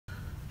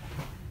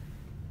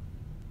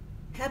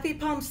Happy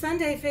Palm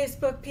Sunday,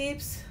 Facebook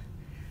peeps.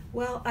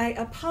 Well, I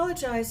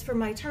apologize for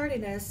my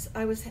tardiness.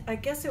 I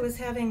guess I was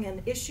having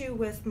an issue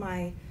with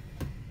my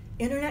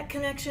internet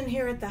connection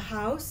here at the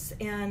house,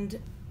 and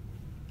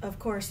of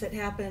course it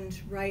happened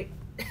right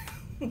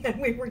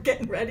when we were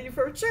getting ready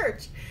for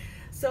church.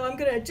 So I'm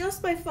going to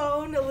adjust my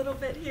phone a little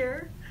bit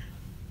here.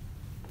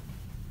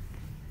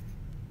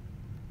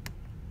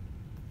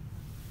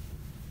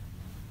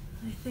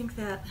 I think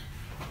that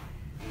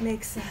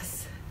makes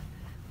us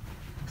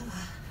a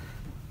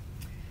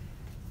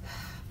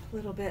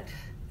little bit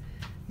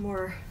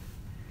more.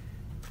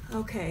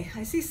 Okay,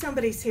 I see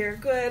somebody's here.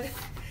 Good.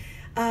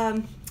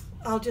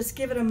 I'll just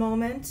give it a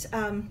moment.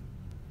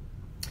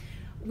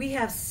 We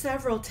have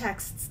several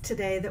texts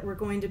today that we're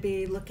going to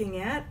be looking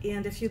at,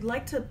 and if you'd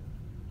like to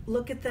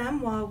look at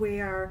them while we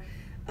are,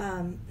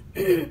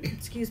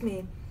 excuse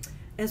me,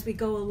 as we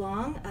go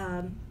along,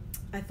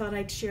 I thought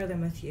I'd share them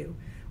with you.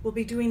 We'll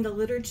be doing the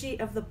Liturgy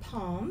of the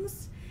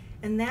Palms,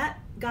 and that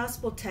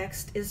gospel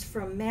text is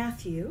from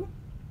Matthew,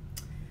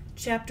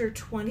 chapter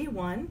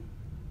 21,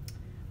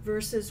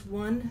 verses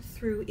 1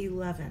 through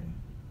 11.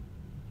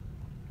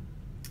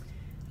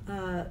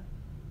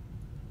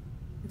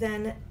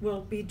 Then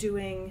we'll be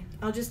doing,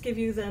 I'll just give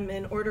you them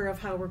in order of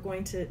how we're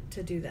going to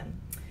do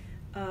them.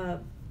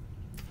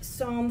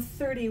 Psalm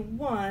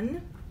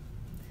 31,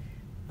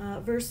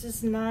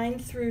 verses 9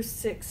 through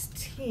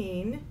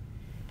 16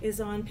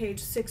 is on page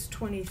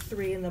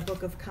 623 in the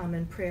Book of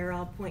Common Prayer.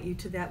 I'll point you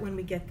to that when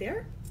we get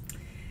there.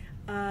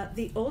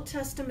 The Old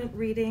Testament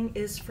reading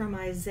is from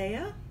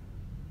Isaiah,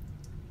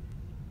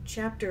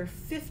 chapter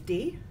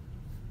 50,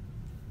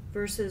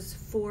 verses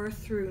 4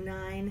 through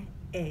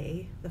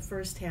 9a, the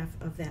first half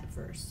of that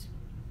verse.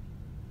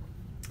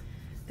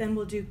 Then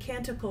we'll do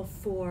Canticle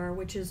 4,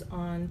 which is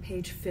on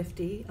page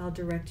 50. I'll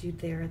direct you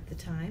there at the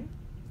time.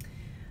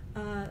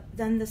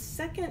 Then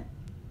the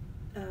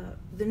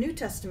New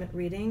Testament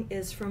reading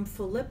is from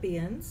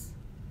Philippians,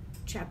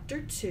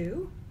 chapter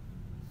 2,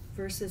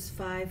 verses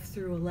 5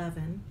 through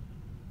 11.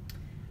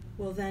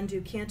 We'll then do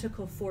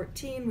Canticle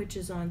 14, which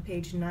is on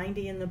page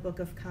 90 in the Book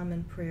of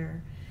Common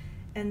Prayer.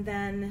 And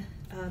then,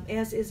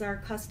 as is our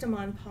custom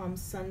on Palm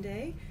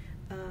Sunday,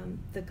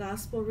 the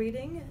Gospel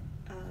reading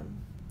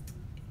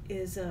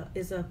is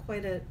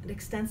quite an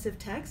extensive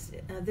text.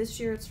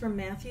 This year it's from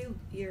Matthew,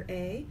 year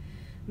A,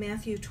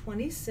 Matthew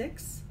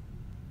 26,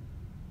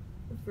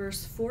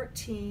 verse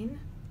 14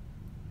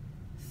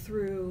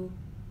 through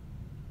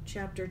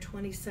chapter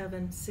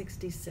 27,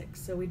 66.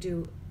 So we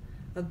do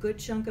a good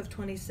chunk of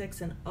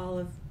 26 and all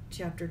of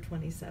chapter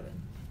 27.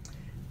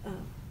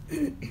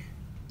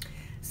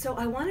 So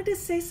I wanted to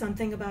say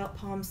something about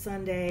Palm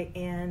Sunday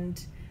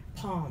and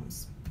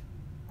palms.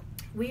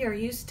 We are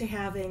used to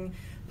having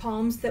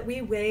palms that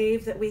we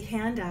wave, that we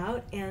hand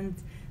out, and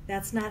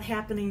that's not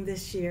happening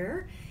this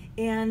year.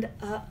 And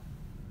a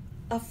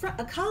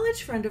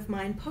college friend of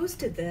mine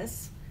posted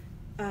this,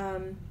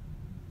 or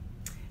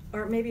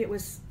maybe it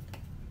was,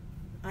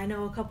 I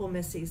know a couple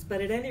missies,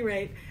 but at any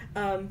rate,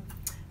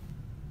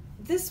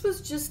 this was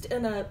just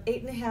in a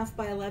 8.5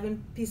 by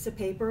 11 piece of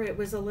paper. It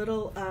was a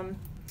little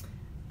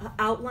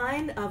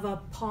outline of a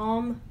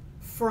palm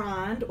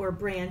frond, or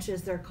branch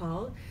as they're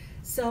called.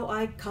 So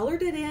I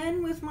colored it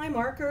in with my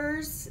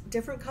markers,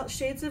 different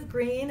shades of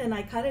green, and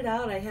I cut it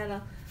out. I had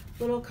a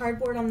little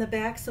cardboard on the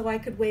back so I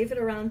could wave it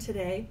around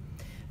today.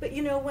 But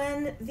you know,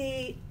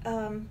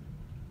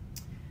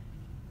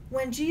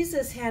 when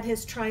Jesus had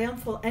his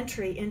triumphal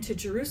entry into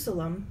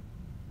Jerusalem,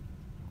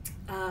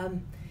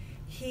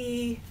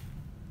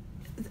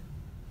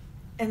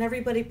 and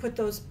everybody put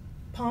those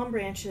palm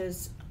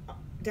branches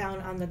down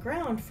on the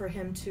ground for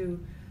him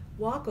to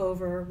walk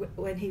over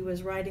when he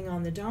was riding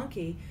on the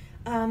donkey.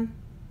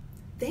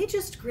 They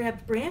just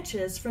grabbed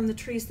branches from the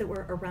trees that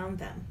were around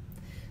them.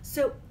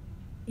 So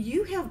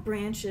you have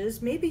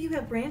branches, maybe you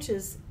have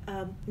branches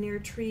near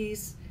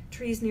trees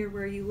near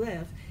where you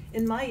live.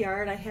 In my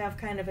yard, I have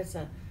it's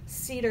a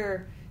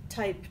cedar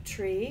type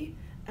tree.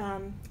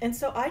 And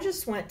so I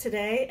just went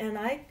today and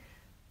I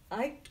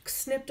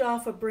snipped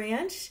off a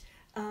branch.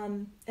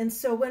 And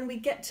so when we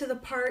get to the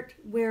part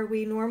where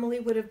we normally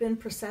would have been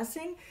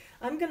processing,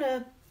 I'm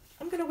gonna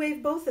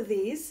wave both of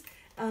these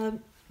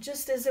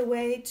just as a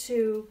way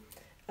to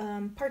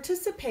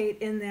participate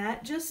in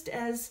that, just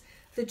as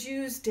the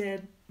Jews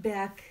did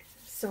back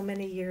so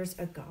many years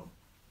ago.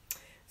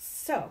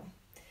 So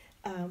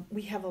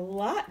we have a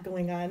lot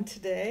going on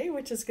today,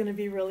 which is going to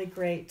be really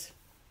great.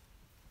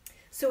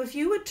 So if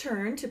you would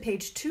turn to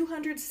page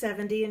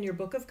 270 in your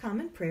Book of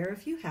Common Prayer,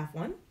 if you have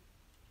one.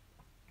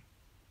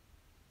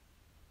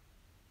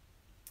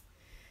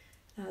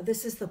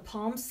 This is the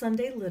Palm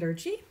Sunday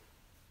Liturgy.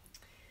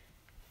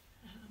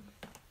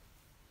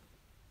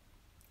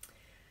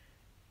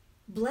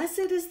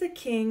 Blessed is the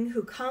King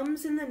who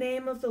comes in the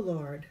name of the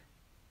Lord.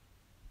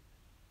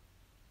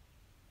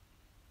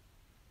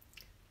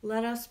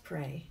 Let us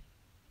pray.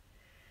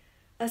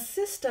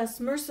 Assist us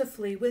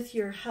mercifully with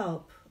your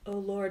help, O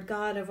Lord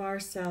God of our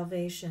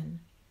salvation,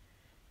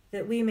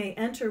 that we may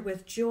enter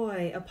with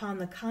joy upon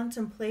the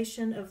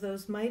contemplation of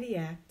those mighty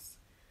acts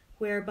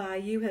whereby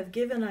you have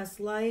given us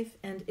life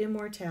and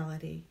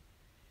immortality.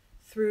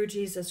 Through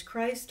Jesus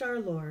Christ our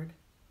Lord.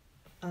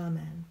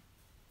 Amen.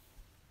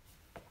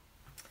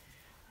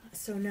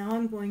 So now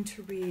I'm going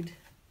to read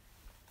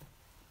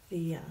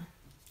the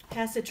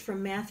passage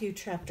from Matthew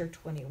chapter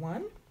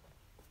 21.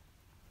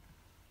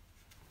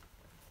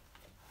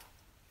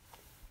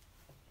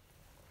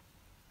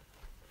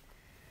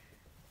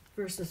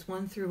 Verses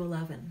 1 through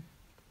 11.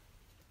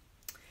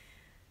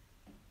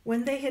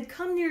 When they had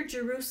come near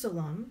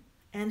Jerusalem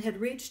and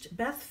had reached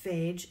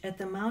Bethphage at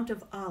the Mount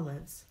of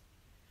Olives,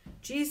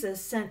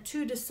 Jesus sent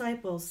 2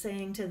 disciples,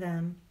 saying to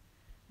them,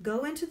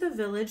 "Go into the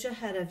village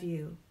ahead of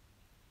you,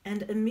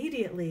 and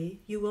immediately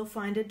you will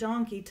find a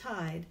donkey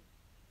tied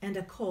and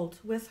a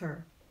colt with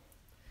her.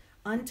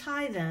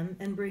 Untie them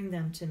and bring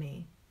them to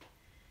me.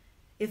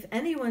 If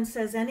anyone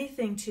says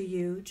anything to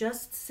you,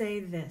 just say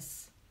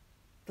this: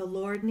 'The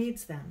Lord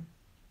needs them,'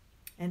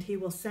 and he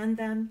will send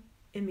them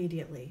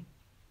immediately."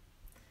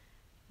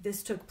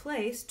 This took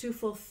place to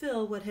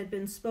fulfill what had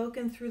been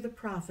spoken through the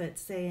prophet,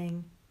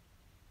 saying,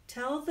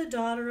 "Tell the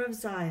daughter of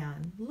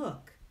Zion,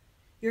 look,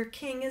 your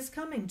king is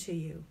coming to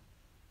you,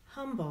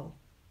 humble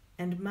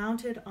and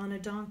mounted on a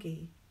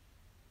donkey,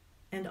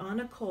 and on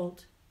a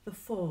colt, the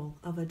foal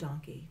of a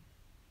donkey."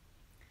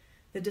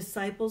 The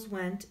disciples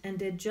went and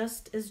did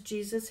just as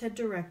Jesus had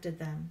directed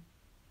them.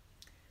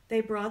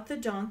 They brought the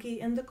donkey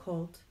and the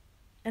colt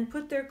and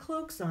put their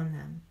cloaks on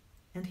them,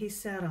 and he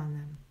sat on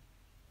them.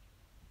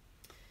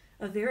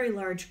 A very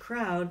large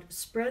crowd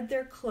spread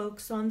their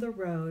cloaks on the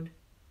road,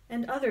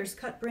 and others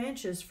cut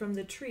branches from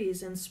the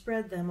trees and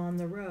spread them on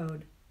the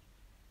road.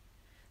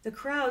 The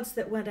crowds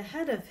that went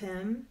ahead of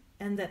him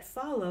and that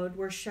followed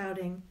were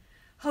shouting,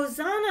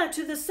 "Hosanna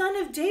to the Son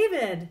of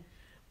David!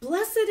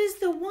 Blessed is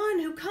the one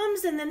who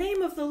comes in the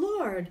name of the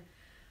Lord!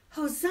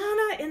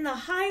 Hosanna in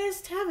the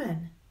highest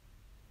heaven!"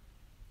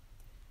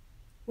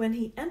 When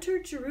he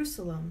entered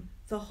Jerusalem,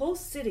 the whole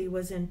city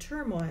was in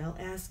turmoil,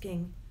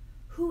 asking,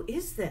 "Who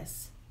is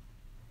this?"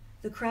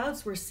 The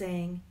crowds were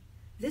saying,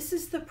 "This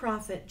is the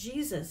prophet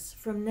Jesus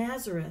from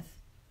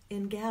Nazareth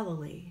in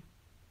Galilee."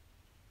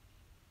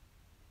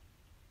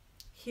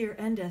 Here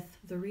endeth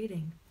the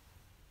reading.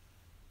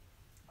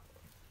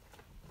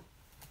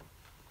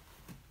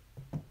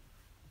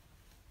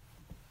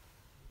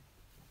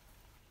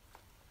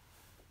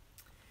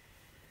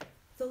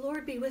 The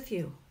Lord be with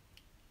you.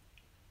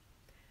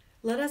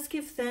 Let us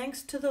give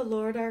thanks to the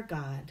Lord our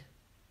God.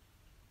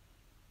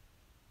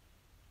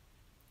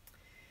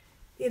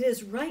 It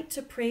is right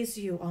to praise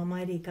you,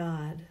 Almighty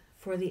God,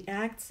 for the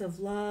acts of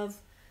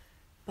love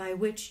by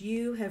which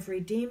you have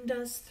redeemed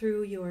us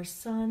through your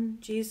Son,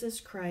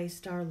 Jesus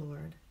Christ our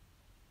Lord.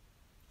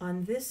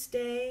 On this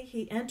day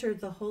he entered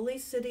the holy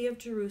city of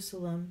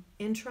Jerusalem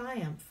in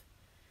triumph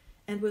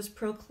and was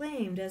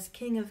proclaimed as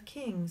King of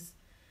Kings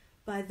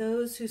by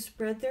those who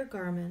spread their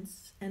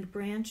garments and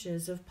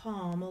branches of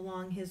palm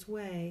along his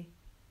way.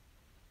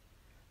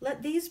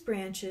 Let these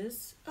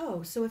branches,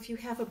 so if you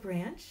have a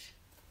branch,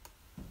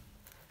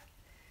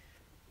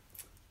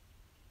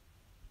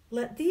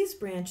 let these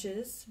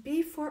branches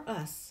be for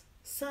us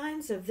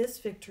signs of this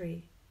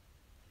victory,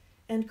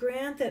 and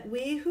grant that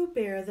we who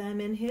bear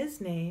them in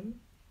his name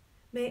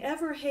may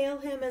ever hail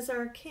him as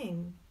our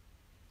King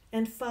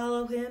and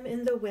follow him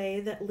in the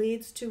way that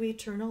leads to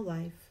eternal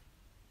life,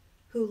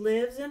 who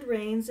lives and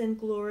reigns in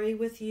glory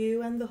with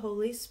you and the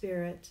Holy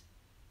Spirit,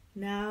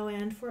 now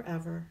and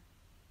forever.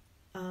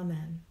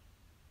 Amen.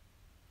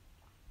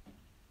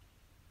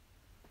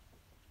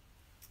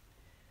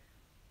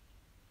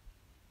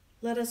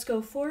 Let us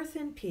go forth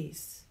in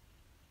peace.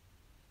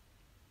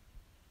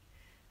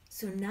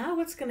 So now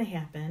what's going to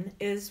happen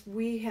is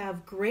we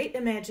have great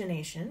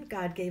imagination.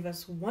 God gave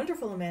us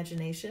wonderful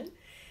imagination.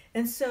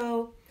 And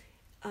so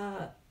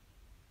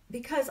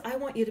because I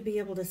want you to be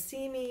able to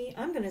see me,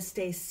 I'm going to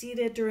stay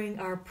seated during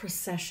our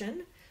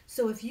procession.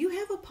 So if you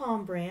have a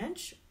palm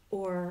branch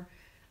or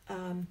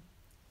an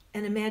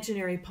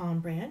imaginary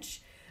palm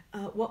branch,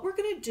 what we're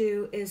going to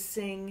do is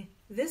sing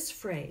this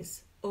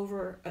phrase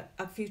over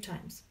a few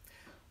times.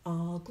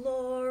 All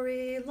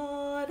glory,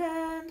 laud,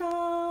 and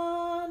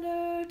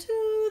honor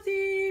to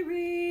thee,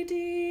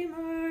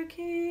 Redeemer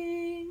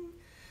King,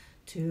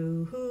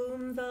 to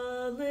whom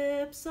the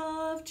lips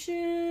of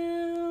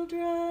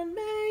children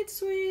made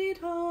sweet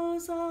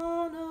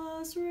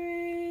hosannas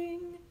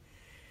ring.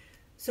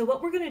 So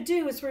what we're going to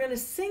do is we're going to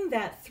sing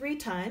that 3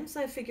 times.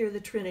 I figure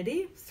the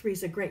Trinity, 3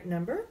 is a great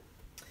number.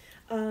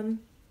 And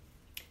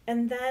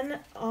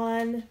then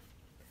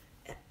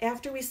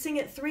after we sing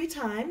it 3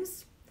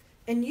 times,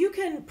 and you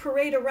can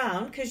parade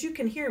around because you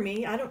can hear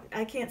me.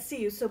 I can't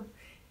see you. So,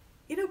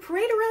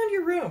 parade around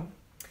your room.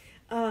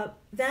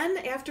 Then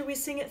after we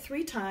sing it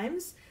 3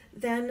 times,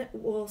 then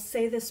we'll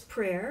say this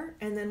prayer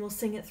and then we'll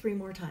sing it 3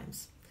 more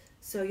times.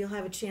 So you'll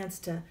have a chance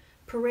to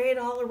parade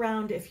all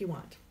around if you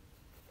want.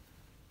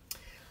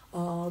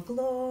 All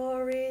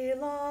glory,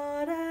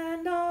 laud,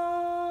 and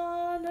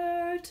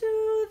honor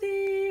to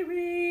thee,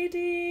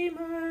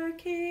 Redeemer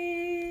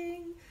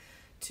King,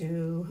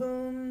 to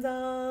whom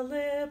the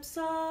lips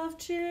of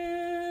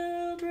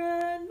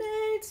children made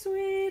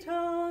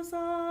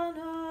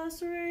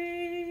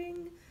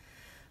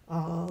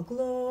All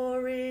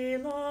glory,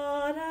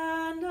 Lord,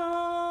 and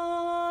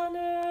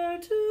honor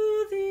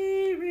to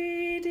thee,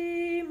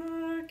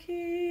 Redeemer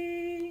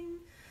King,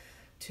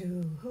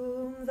 to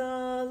whom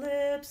the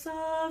lips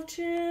of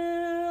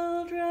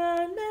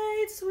children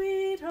made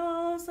sweet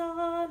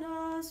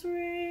hosannas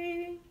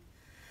ring.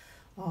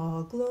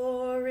 All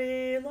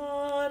glory,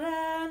 Lord,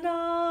 and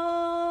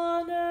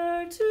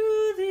honor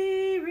to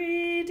thee,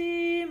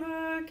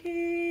 Redeemer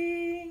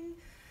King,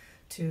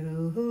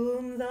 to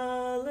whom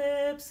the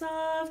lips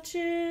of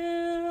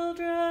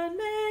children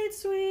made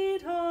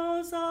sweet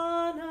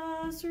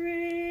hosannas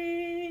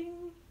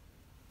ring.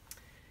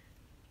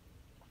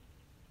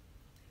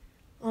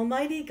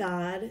 Almighty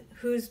God,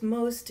 whose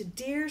most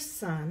dear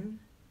Son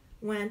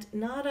went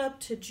not up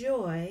to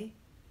joy,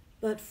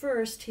 but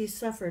first he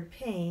suffered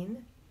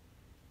pain,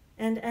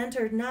 and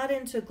entered not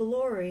into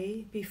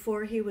glory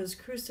before he was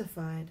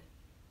crucified,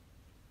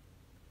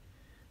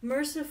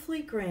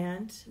 mercifully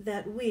grant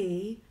that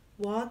we,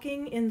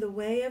 walking in the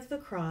way of the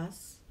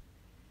cross,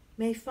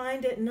 may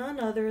find it none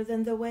other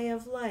than the way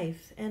of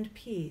life and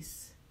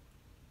peace.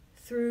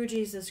 Through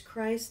Jesus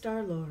Christ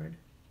our Lord.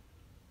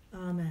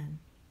 Amen.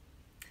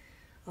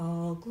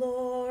 All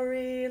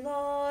glory,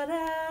 Lord,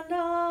 and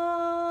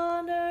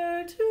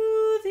honor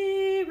to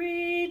thee,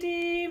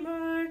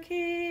 Redeemer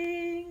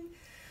King,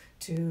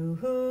 to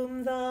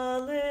whom the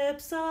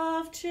lips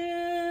of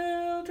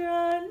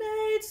children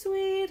made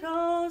sweet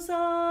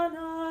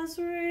hosannas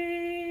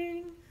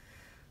ring.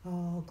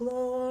 All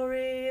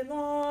glory,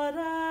 Lord,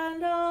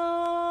 and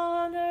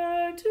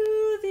honor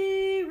to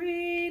thee,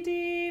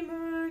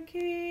 Redeemer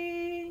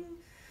King,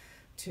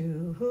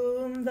 to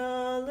whom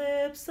the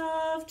lips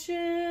of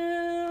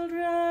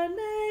children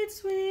made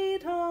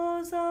sweet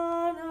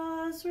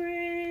hosannas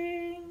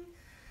ring.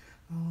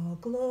 All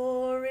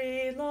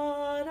glory,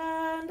 Lord,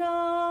 and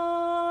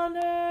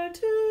honor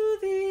to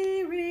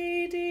thee,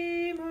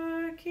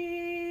 Redeemer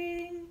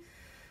King,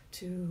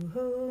 to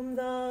whom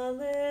the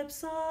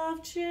lips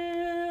of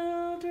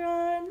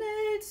children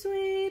made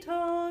sweet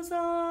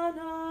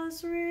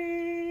hosannas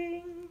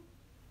ring.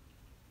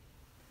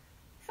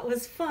 That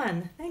was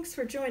fun. Thanks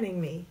for joining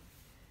me.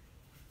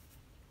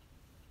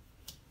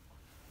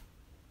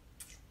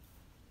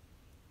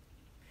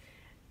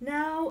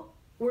 Now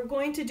we're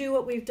going to do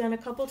what we've done a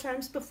couple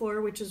times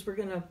before, which is we're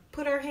going to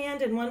put our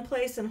hand in one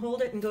place and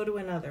hold it and go to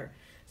another.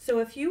 So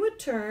if you would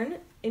turn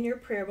in your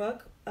prayer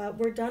book,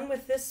 we're done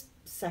with this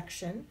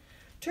section.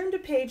 Turn to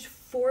page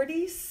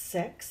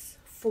 46,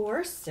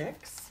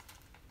 46.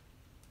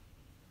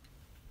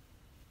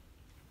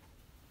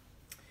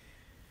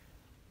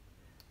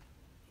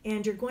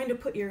 And you're going to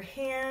put your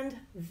hand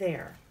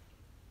there.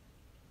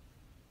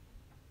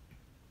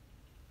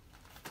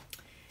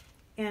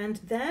 And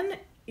then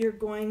you're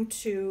going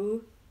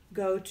to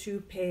go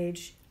to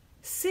page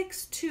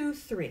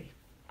 623.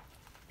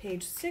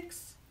 Page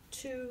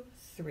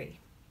 623.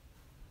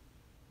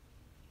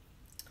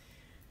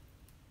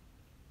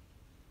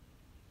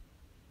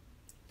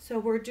 So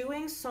we're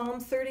doing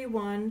Psalm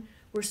 31.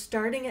 We're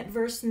starting at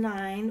verse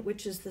 9,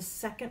 which is the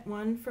second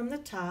one from the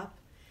top.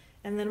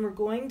 And then we're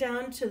going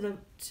down to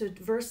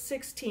verse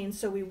 16,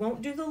 so we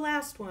won't do the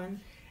last one.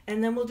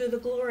 And then we'll do the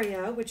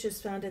Gloria, which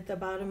is found at the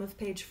bottom of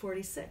page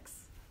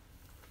 46.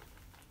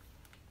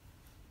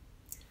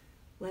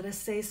 Let us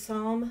say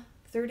Psalm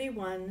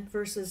 31,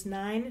 verses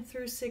 9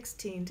 through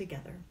 16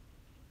 together.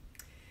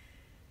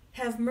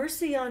 Have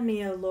mercy on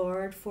me, O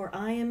Lord, for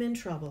I am in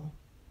trouble.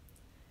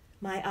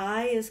 My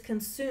eye is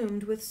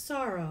consumed with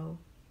sorrow,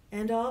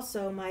 and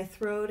also my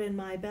throat and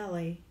my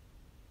belly.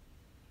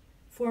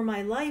 For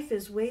my life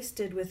is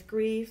wasted with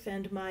grief,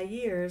 and my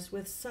years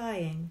with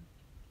sighing.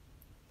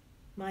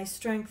 My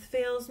strength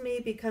fails me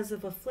because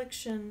of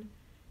affliction,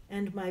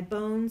 and my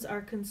bones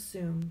are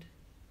consumed.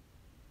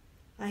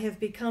 I have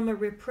become a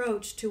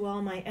reproach to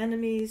all my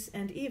enemies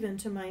and even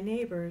to my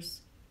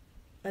neighbors,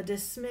 a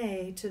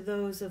dismay to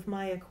those of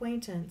my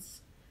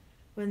acquaintance.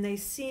 When they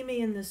see me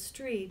in the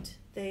street,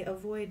 they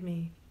avoid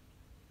me.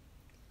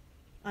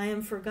 I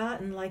am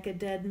forgotten like a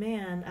dead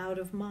man out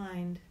of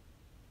mind.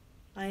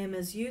 I am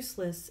as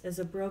useless as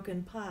a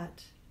broken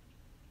pot.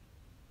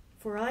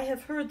 For I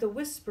have heard the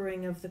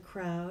whispering of the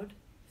crowd.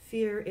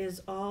 Fear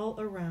is all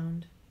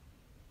around.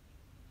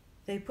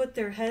 They put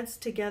their heads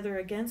together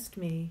against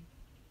me.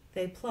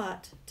 They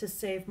plot to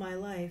save my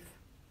life.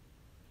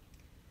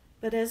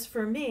 But as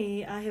for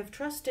me, I have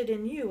trusted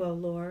in you, O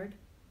Lord.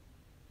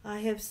 I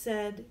have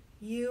said,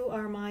 you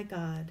are my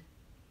God.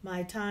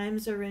 My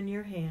times are in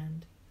your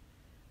hand.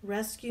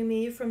 Rescue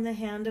me from the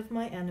hand of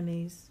my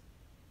enemies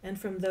and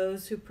from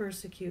those who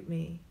persecute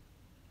me.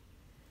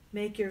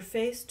 Make your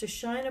face to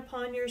shine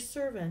upon your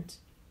servant,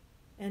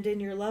 and in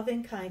your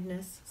loving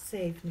kindness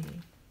save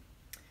me.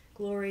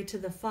 Glory to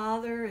the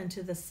Father, and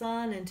to the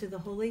Son, and to the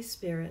Holy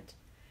Spirit,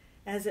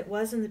 as it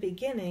was in the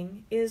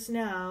beginning, is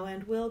now,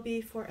 and will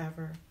be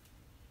forever.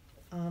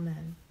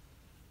 Amen.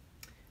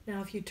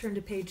 Now if you turn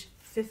to page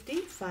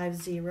 50,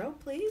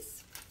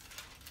 please.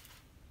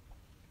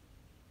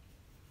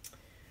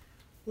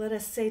 Let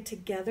us say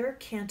together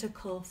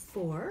Canticle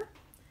 4.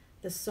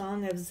 the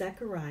Song of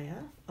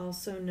Zechariah,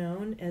 also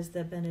known as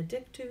the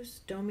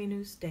Benedictus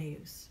Dominus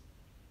Deus.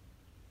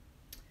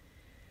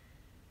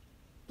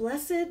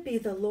 Blessed be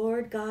the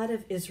Lord God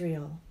of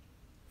Israel,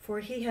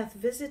 for he hath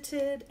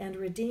visited and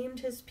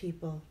redeemed his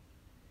people,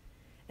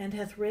 and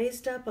hath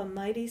raised up a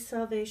mighty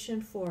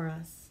salvation for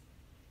us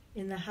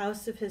in the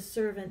house of his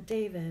servant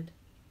David,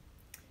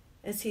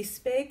 as he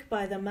spake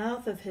by the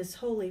mouth of his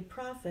holy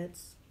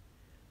prophets,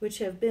 which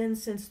have been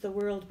since the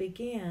world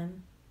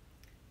began,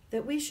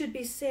 that we should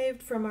be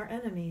saved from our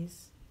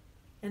enemies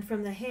and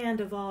from the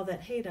hand of all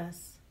that hate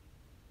us,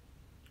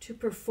 to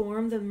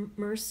perform the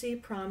mercy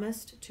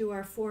promised to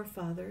our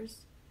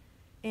forefathers,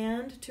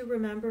 and to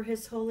remember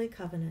his holy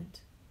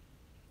covenant,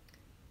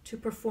 to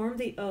perform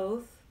the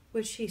oath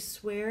which he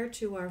sware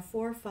to our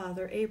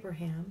forefather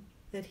Abraham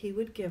that he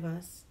would give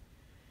us,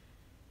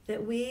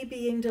 that we,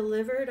 being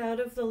delivered out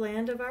of the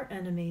land of our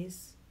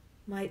enemies,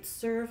 might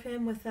serve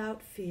him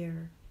without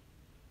fear,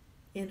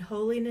 in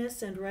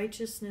holiness and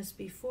righteousness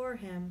before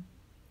him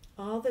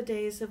all the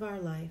days of our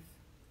life.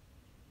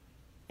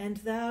 And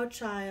thou,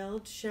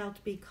 child,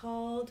 shalt be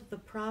called the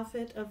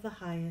prophet of the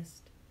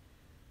highest,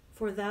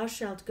 for thou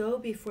shalt go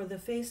before the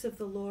face of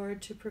the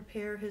Lord to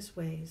prepare his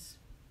ways,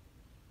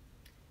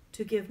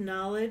 to give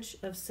knowledge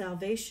of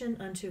salvation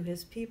unto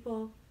his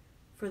people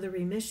for the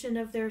remission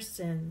of their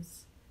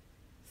sins,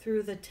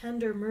 through the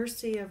tender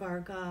mercy of our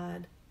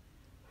God,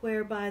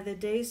 whereby the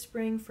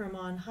dayspring from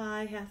on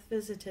high hath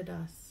visited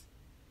us,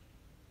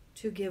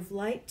 to give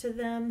light to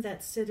them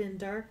that sit in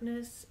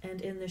darkness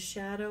and in the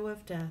shadow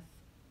of death,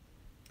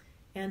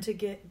 and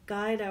to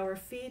guide our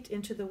feet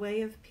into the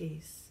way of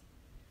peace.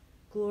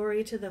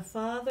 Glory to the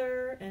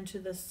Father, and to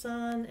the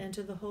Son, and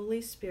to the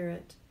Holy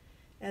Spirit,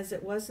 as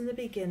it was in the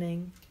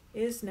beginning,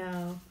 is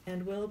now,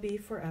 and will be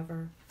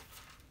forever.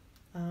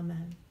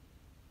 Amen.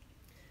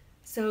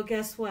 So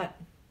guess what?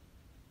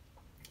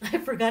 I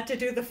forgot to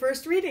do the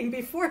first reading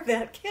before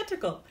that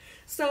canticle.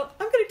 So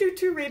I'm going to do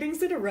 2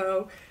 readings in a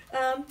row.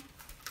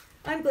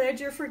 I'm glad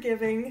you're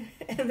forgiving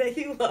and that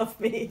you love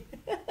me.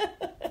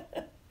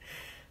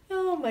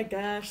 Oh my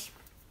gosh.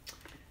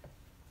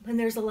 When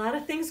there's a lot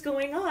of things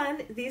going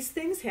on, these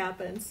things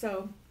happen.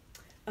 So,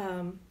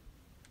 a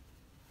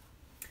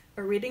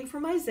reading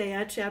from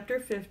Isaiah chapter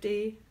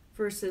 50,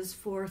 verses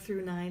 4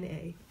 through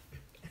 9a.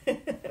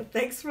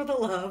 Thanks for the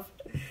love.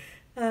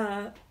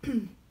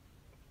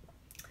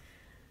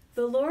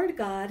 The Lord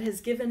God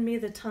has given me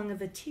the tongue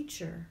of a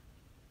teacher,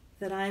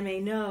 that I may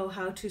know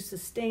how to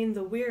sustain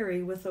the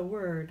weary with a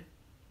word.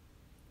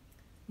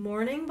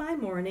 Morning by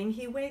morning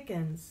he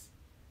wakens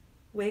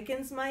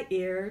my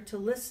ear to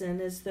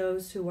listen as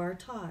those who are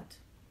taught.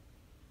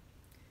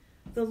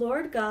 The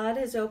Lord God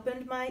has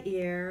opened my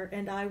ear,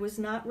 and I was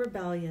not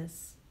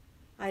rebellious.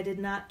 I did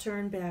not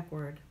turn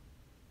backward.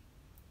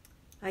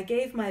 I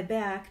gave my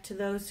back to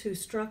those who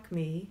struck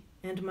me,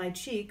 and my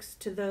cheeks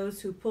to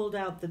those who pulled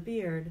out the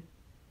beard.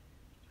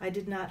 I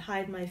did not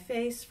hide my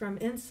face from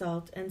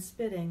insult and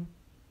spitting.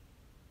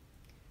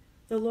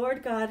 The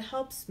Lord God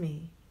helps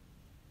me.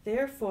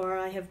 Therefore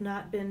I have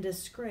not been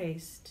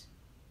disgraced.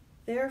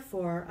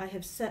 Therefore I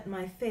have set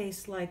my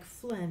face like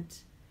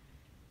flint,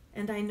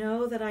 and I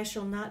know that I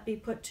shall not be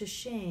put to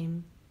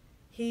shame.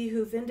 He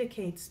who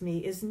vindicates me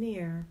is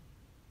near.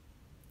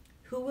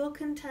 Who will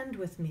contend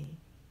with me?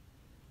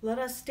 Let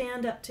us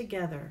stand up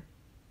together.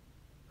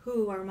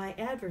 Who are my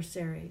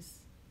adversaries?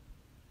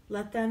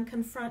 Let them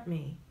confront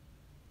me.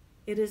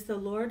 It is the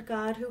Lord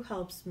God who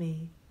helps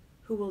me,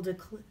 who will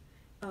declare.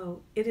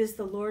 It is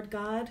the Lord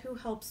God who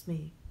helps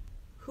me,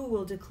 who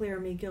will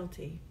declare me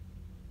guilty.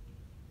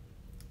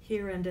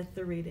 Here endeth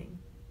the reading.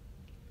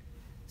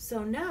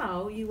 So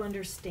now you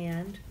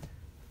understand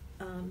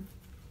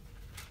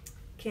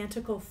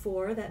Canticle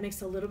 4. That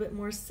makes a little bit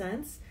more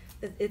sense,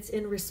 that it's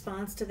in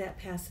response to that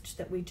passage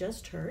that we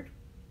just heard.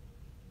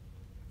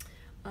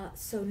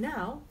 So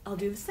now I'll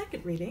do the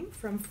second reading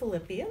from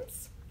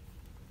Philippians,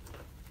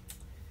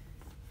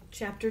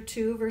 chapter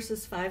 2,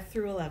 verses 5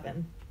 through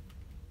 11.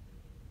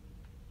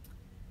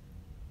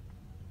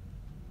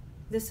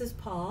 This is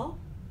Paul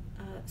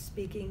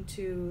speaking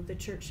to the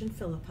church in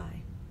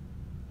Philippi.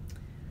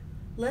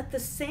 Let the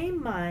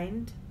same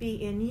mind be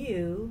in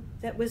you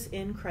that was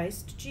in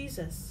Christ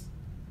Jesus,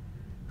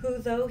 who,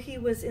 though he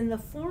was in the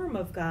form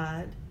of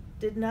God,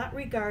 did not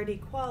regard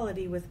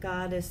equality with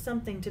God as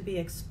something to be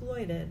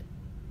exploited,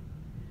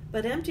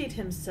 but emptied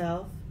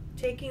himself,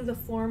 taking the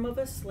form of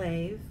a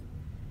slave,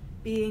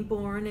 being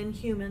born in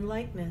human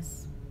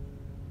likeness.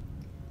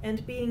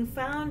 And being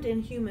found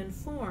in human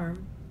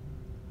form,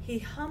 he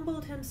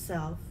humbled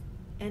himself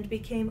and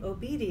became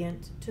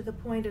obedient to the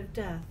point of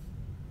death,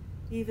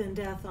 even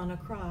death on a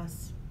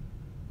cross.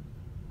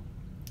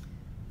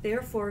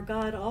 Therefore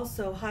God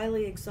also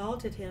highly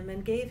exalted him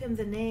and gave him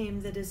the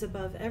name that is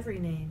above every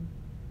name,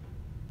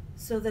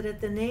 so that at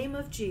the name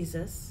of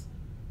Jesus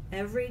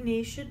every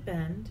knee should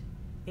bend,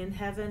 in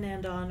heaven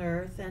and on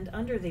earth and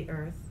under the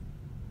earth,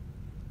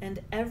 and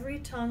every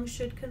tongue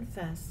should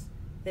confess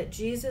that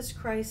Jesus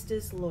Christ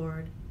is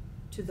Lord,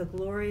 to the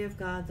glory of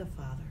God the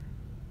Father.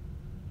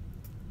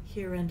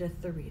 Here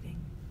endeth the reading.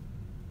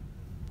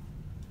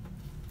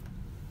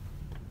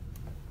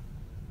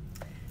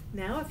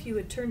 Now, if you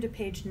would turn to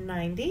page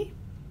 90,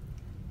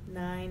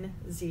 90.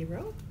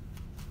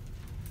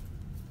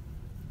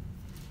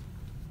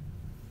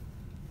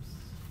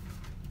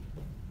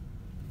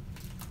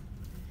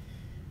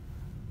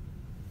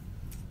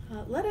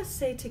 Let us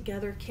say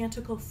together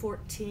Canticle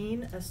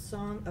 14, a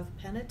song of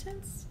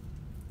penitence,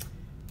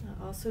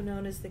 also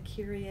known as the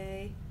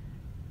Kyrie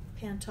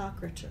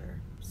Pantocrator.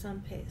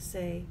 Some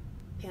say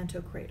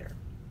Pantocrator.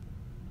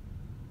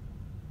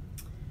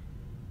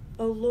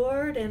 O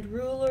Lord and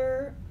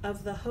ruler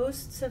of the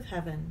hosts of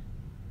heaven,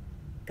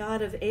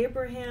 God of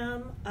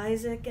Abraham,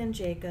 Isaac, and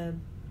Jacob,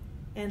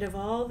 and of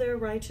all their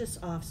righteous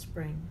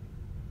offspring,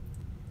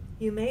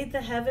 you made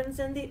the heavens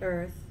and the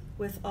earth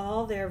with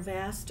all their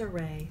vast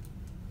array.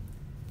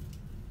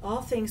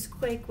 All things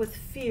quake with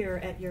fear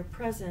at your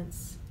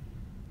presence.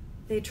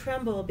 They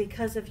tremble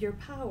because of your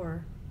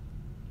power.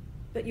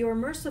 But your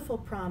merciful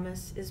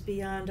promise is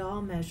beyond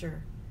all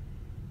measure.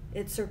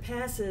 It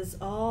surpasses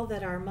all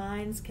that our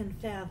minds can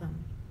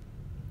fathom.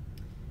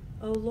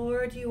 O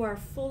Lord, you are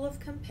full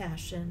of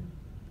compassion,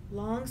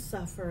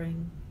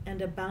 long-suffering,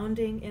 and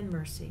abounding in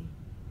mercy.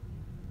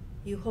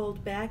 You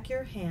hold back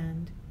your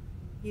hand.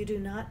 You do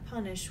not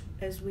punish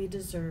as we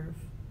deserve.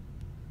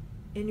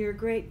 In your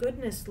great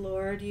goodness,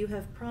 Lord, you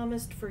have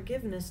promised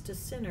forgiveness to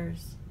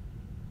sinners,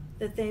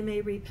 that they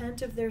may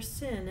repent of their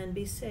sin and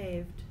be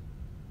saved.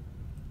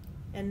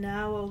 And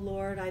now, O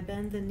Lord, I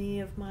bend the knee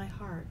of my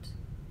heart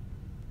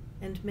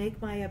and make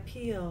my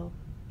appeal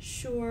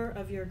sure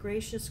of your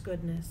gracious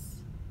goodness.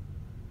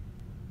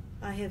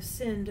 I have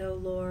sinned, O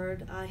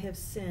Lord, I have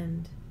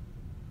sinned,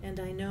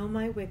 and I know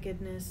my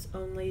wickedness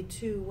only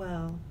too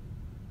well.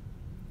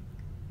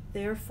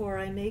 Therefore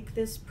I make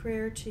this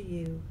prayer to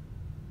you.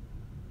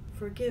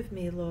 Forgive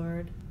me,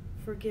 Lord,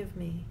 forgive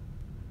me.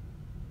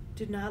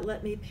 Do not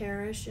let me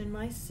perish in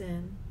my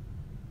sin,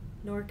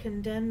 nor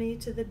condemn me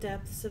to the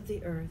depths of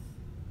the earth.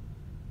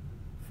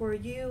 For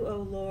you, O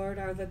Lord,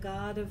 are the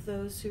God of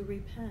those who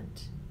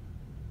repent,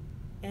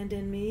 and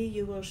in me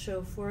you will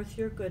show forth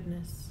your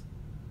goodness.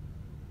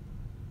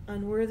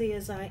 Unworthy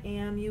as I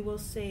am, you will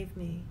save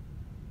me,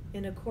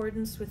 in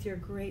accordance with your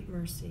great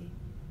mercy.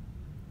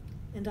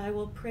 And I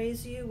will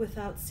praise you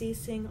without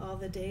ceasing all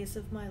the days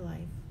of my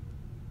life.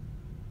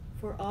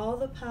 For all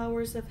the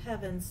powers of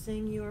heaven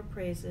sing your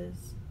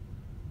praises,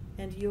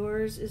 and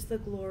yours is the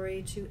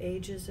glory to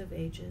ages of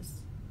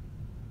ages.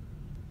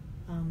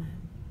 Amen.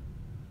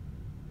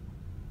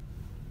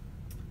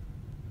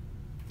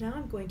 Now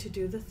I'm going to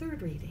do the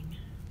third reading.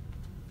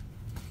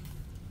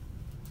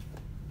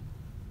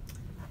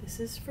 This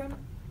is from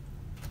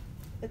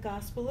the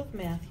Gospel of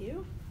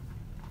Matthew,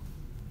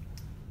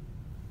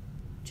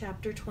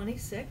 chapter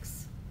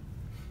 26,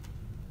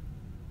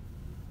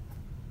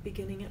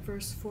 beginning at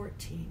verse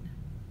 14.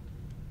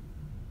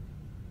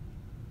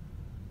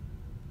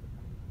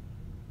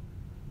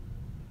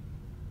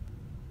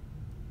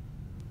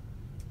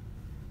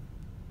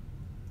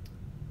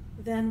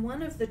 Then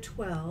one of the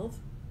 12,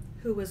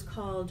 who was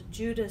called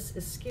Judas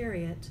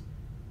Iscariot,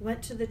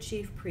 went to the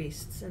chief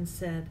priests and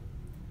said,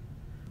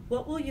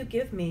 "What will you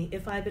give me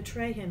if I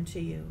betray him to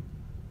you?"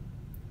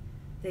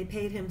 They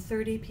paid him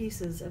 30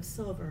 pieces of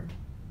silver.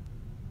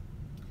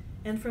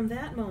 And from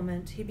that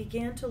moment he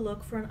began to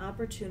look for an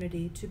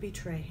opportunity to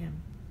betray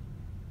him.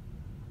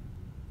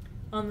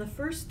 On the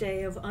first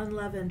day of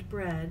unleavened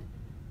bread,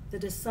 the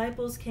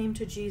disciples came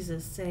to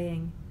Jesus,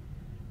 saying,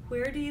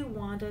 "Where do you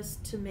want us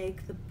to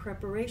make the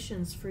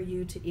preparations for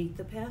you to eat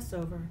the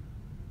Passover?"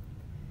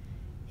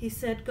 He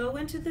said, "Go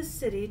into the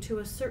city to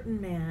a certain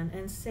man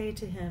and say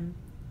to him,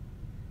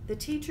 'The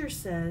teacher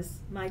says,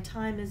 my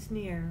time is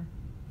near.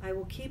 I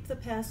will keep the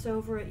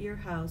Passover at your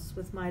house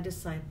with my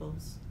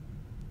disciples.'"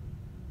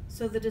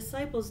 So the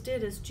disciples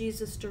did as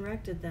Jesus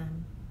directed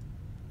them,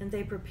 and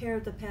they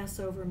prepared the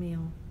Passover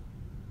meal.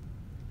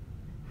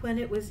 When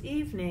it was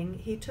evening,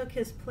 he took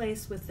his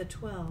place with the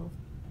 12,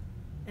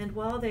 and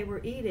while they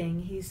were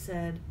eating, he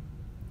said,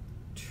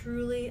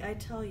 "Truly I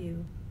tell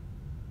you,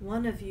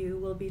 one of you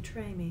will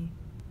betray me."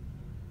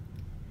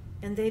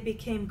 And they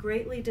became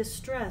greatly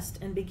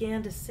distressed and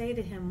began to say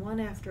to him one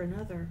after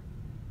another,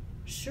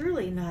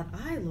 "Surely not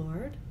I,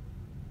 Lord."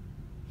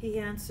 He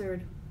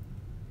answered,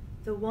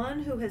 "The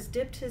one who has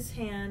dipped his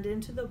hand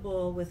into the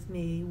bowl with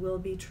me will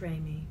betray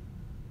me.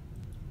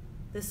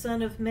 The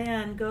Son of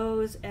Man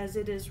goes as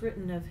it is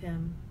written of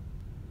him,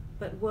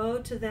 but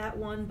woe to that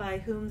one by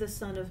whom the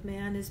Son of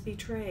Man is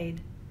betrayed.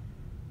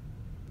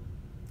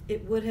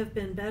 It would have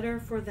been better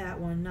for that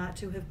one not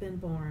to have been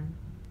born."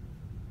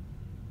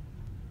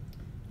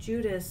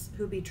 Judas,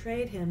 who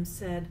betrayed him,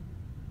 said,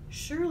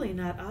 "Surely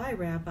not I,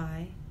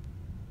 Rabbi."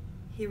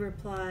 He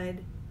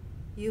replied,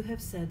 "You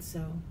have said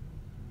so."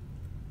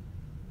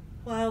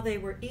 While they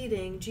were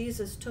eating,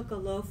 Jesus took a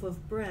loaf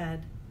of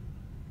bread,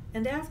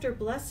 and after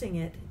blessing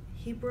it,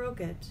 he broke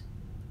it,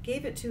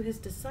 gave it to his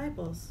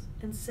disciples,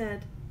 and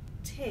said,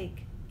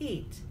 "Take,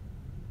 eat.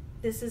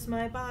 This is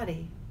my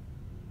body."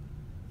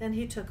 Then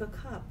he took a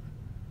cup,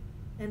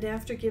 and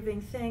after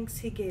giving thanks,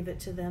 he gave it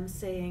to them,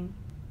 saying,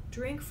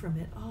 "Drink from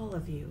it, all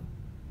of you,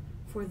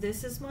 for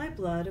this is my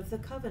blood of the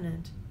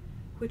covenant,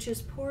 which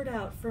is poured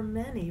out for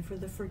many for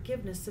the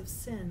forgiveness of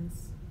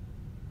sins.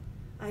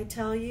 I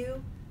tell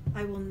you,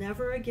 I will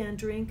never again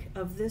drink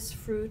of this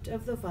fruit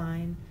of the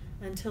vine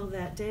until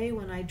that day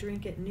when I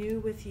drink it new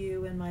with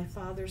you in my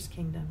Father's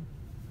kingdom."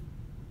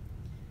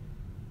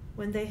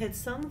 When they had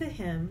sung the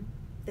hymn,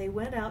 they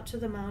went out to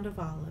the Mount of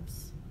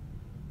Olives.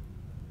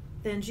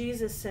 Then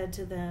Jesus said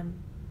to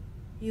them,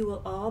 "You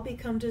will all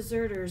become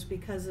deserters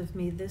because of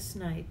me this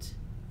night,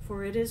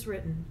 for it is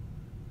written,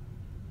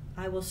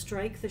 'I will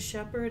strike the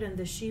shepherd, and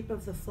the sheep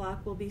of the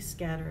flock will be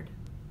scattered.'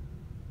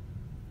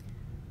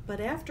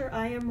 But after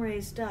I am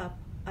raised up,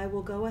 I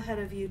will go ahead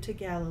of you to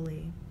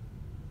Galilee."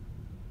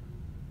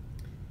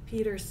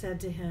 Peter said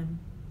to him,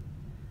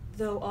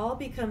 "Though all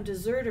become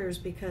deserters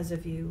because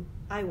of you,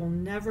 I will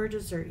never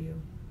desert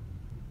you."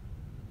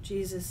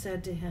 Jesus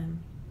said to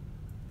him,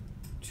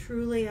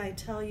 "Truly I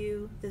tell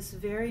you, this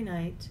very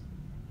night,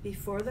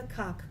 before the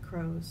cock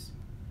crows,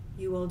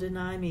 you will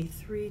deny me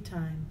 3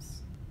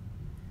 times."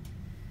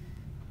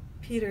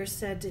 Peter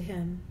said to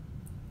him,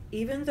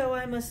 "Even though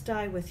I must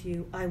die with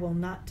you, I will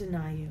not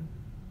deny you."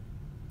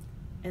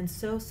 And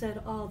so said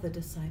all the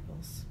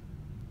disciples.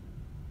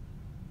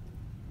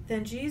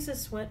 Then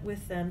Jesus went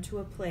with them to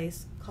a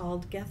place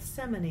called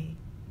Gethsemane,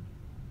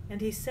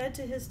 and he said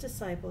to his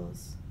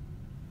disciples,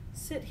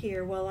 "Sit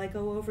here while I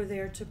go over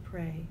there to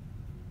pray."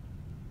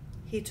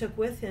 He took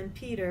with him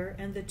Peter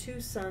and the 2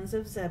 sons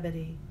of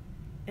Zebedee,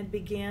 and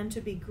began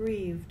to be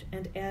grieved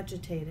and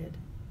agitated.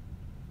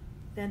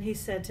 Then he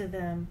said to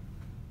them,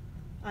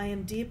 "I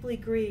am deeply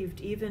grieved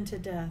even to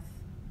death.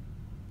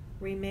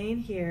 Remain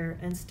here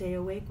and stay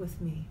awake with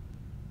me."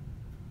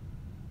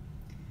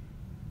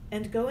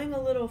 And going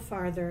a little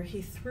farther,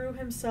 he threw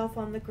himself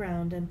on the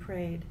ground and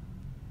prayed,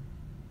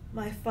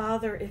 "My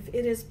Father, if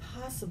it is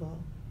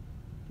possible,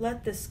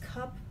 let this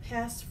cup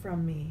pass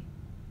from me.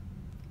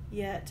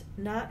 Yet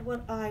not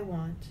what I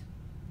want,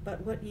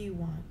 but what you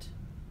want."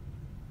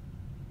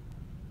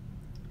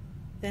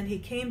 Then he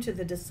came to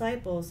the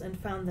disciples and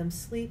found them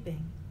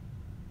sleeping.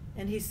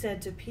 And he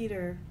said to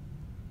Peter,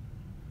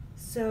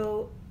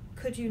 "So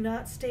could you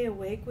not stay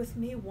awake with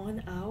me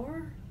 1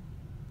 hour?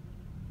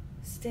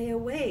 Stay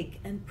awake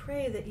and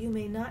pray that you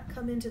may not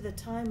come into the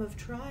time of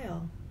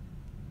trial.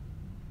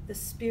 The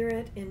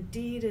spirit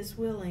indeed is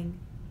willing,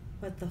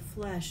 but the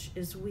flesh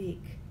is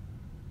weak."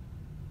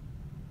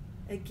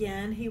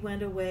 Again he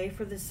went away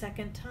for the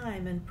 2nd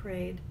time and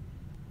prayed,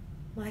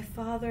 "My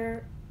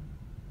Father,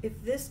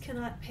 if this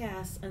cannot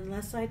pass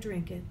unless I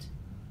drink it,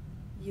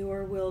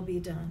 your will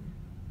be done."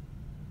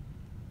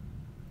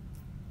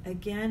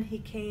 Again he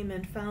came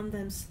and found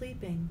them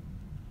sleeping,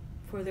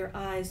 for their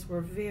eyes were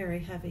very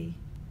heavy.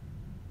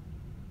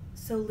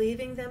 So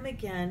leaving them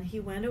again, he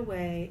went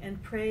away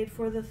and prayed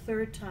for the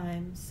 3rd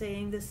time,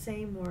 saying the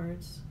same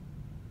words.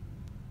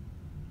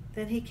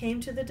 Then he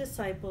came to the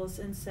disciples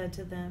and said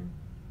to them,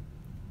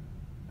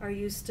 "Are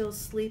you still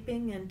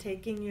sleeping and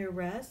taking your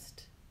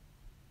rest?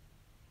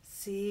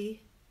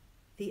 See,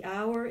 the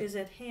hour is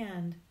at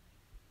hand,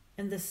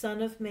 and the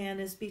Son of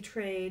Man is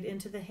betrayed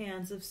into the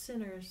hands of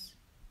sinners.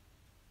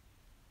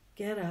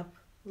 Get up,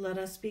 let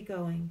us be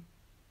going.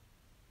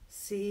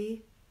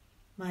 See,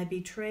 my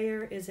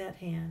betrayer is at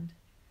hand."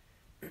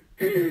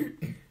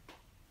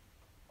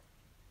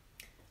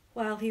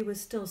 While he was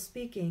still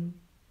speaking,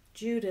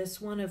 Judas,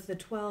 one of the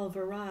 12,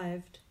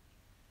 arrived.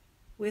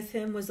 With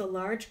him was a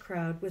large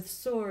crowd with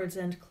swords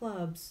and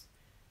clubs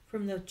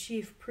from the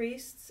chief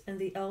priests and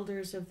the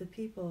elders of the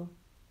people.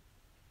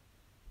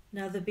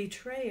 Now the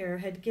betrayer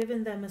had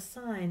given them a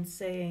sign,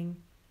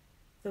 saying,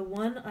 "The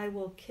one I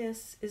will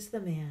kiss is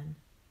the man.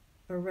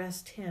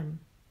 Arrest him."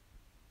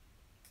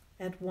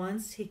 At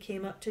once he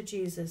came up to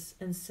Jesus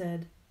and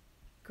said,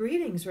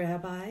 "Greetings,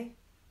 Rabbi,"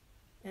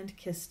 and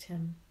kissed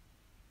him.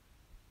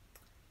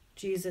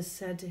 Jesus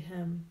said to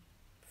him,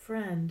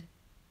 "Friend,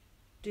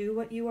 do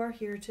what you are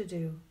here to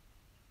do."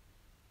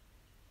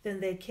 Then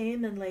they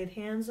came and laid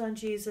hands on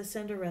Jesus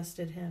and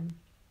arrested him.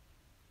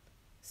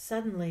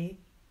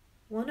 Suddenly,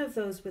 one of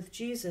those with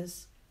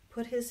Jesus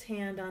put his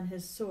hand on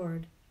his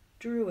sword,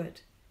 drew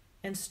it,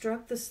 and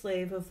struck the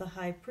slave of the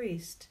high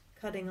priest,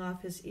 cutting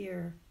off his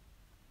ear.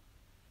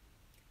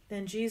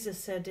 Then Jesus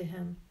said to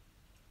him,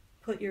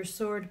 "Put your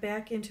sword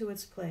back into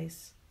its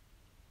place,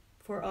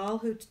 for all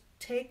who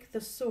take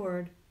the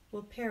sword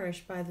will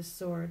perish by the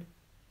sword.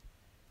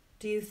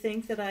 Do you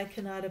think that I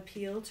cannot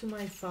appeal to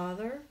my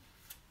Father,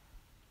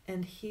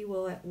 and he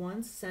will at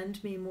once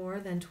send me more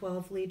than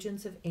 12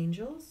 legions of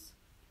angels?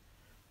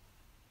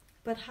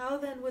 But how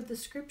then would the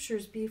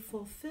scriptures be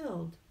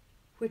fulfilled,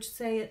 which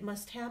say it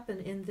must happen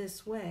in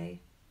this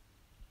way?"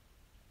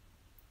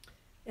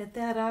 At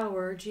that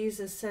hour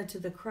Jesus said to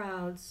the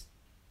crowds,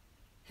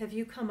 "Have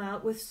you come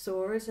out with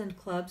swords and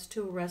clubs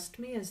to arrest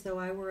me as though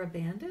I were a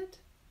bandit?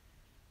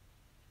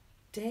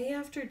 Day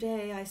after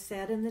day I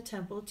sat in the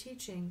temple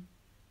teaching,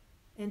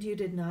 and you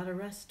did not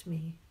arrest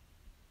me.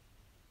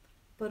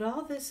 But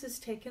all this has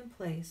taken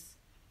place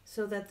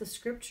so that the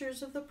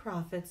scriptures of the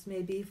prophets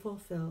may be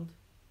fulfilled."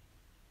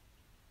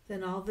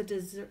 Then all the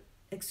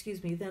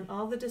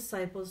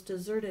disciples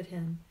deserted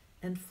him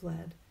and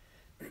fled.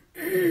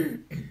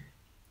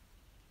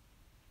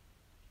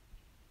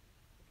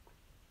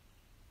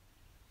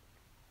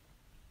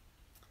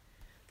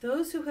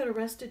 Those who had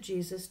arrested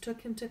Jesus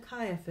took him to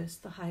Caiaphas,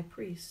 the high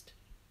priest,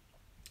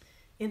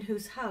 in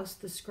whose house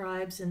the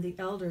scribes and the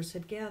elders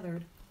had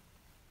gathered.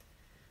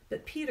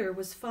 But Peter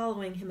was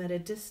following him at a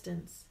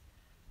distance,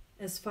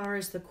 as far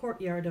as the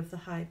courtyard of the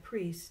high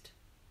priest.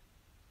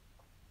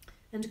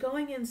 And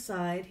going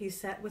inside, he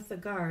sat with the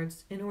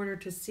guards in order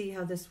to see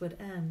how this would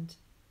end.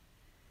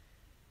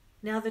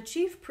 Now the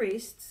chief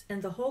priests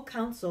and the whole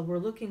council were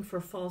looking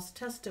for false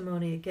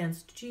testimony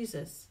against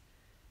Jesus,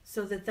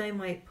 so that they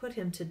might put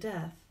him to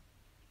death.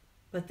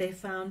 But they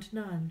found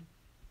none,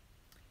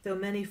 though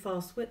many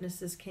false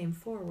witnesses came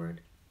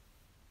forward.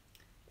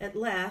 At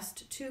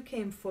last 2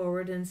 came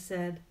forward and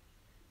said,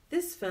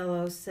 "This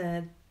fellow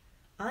said,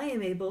 'I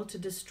am able to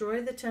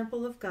destroy the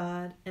temple of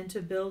God and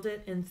to build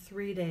it in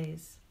 3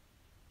 days.'"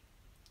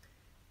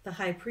 The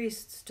high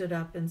priest stood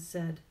up and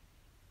said,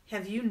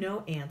 "Have you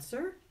no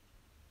answer?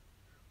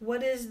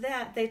 What is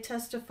that they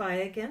testify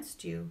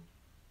against you?"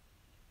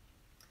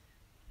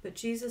 But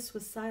Jesus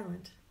was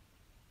silent.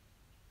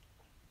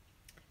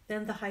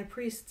 Then the high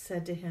priest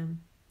said to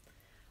him,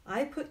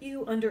 "I put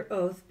you under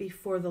oath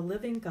before the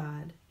living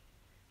God.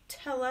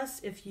 Tell us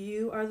if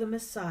you are the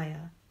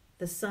Messiah,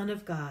 the Son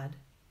of God."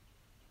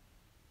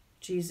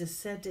 Jesus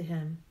said to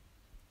him,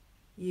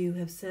 "You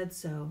have said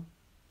so.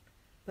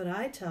 But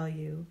I tell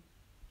you,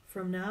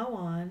 from now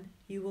on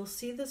you will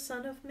see the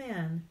Son of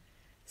Man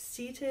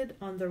seated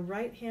on the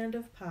right hand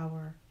of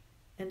power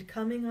and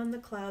coming on the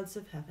clouds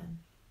of heaven."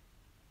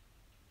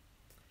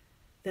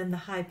 Then the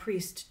high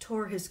priest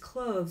tore his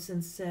clothes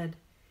and said,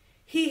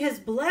 "He has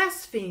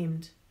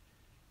blasphemed!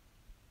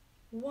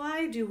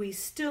 Why do we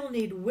still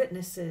need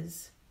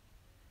witnesses?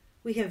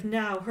 We have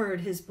now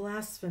heard his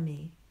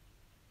blasphemy.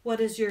 What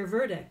is your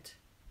verdict?"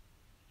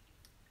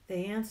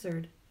 They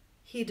answered,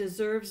 "He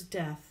deserves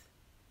death."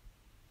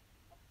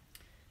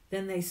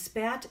 Then they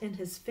spat in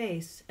his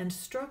face and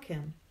struck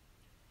him,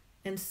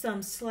 and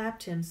some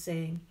slapped him,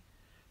 saying,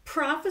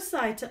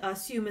 "Prophesy to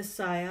us, you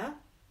Messiah.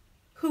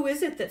 Who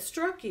is it that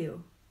struck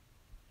you?"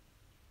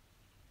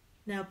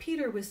 Now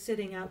Peter was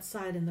sitting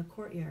outside in the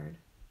courtyard.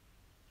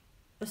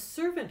 A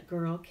servant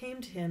girl came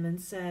to him and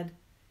said,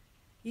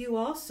 "You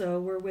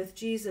also were with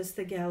Jesus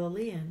the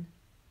Galilean."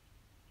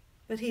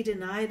 But he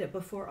denied it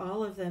before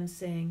all of them,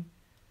 saying,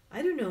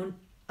 I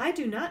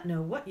do not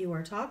know what you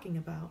are talking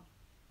about."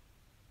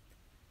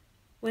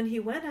 When he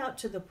went out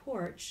to the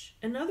porch,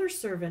 another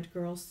servant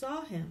girl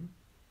saw him,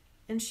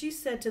 and she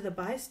said to the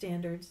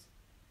bystanders,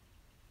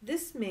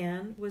 "This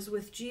man was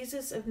with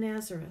Jesus of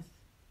Nazareth."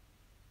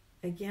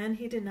 Again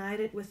he denied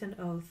it with an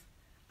oath,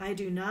 "I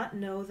do not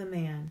know the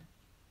man."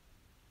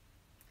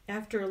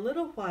 After a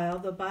little while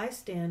the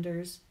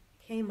bystanders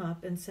came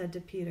up and said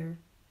to Peter,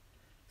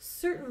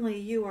 "Certainly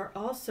you are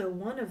also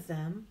one of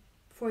them,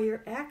 for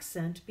your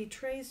accent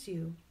betrays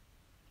you."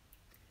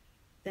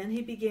 Then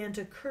he began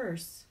to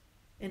curse,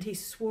 and he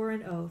swore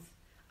an oath,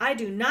 "I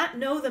do not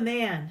know the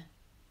man."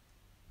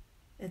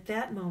 At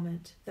that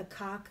moment the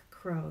cock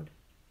crowed.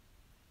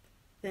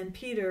 Then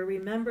Peter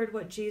remembered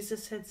what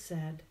Jesus had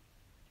said,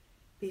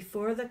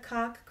 "Before the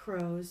cock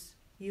crows,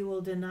 you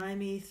will deny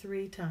me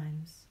 3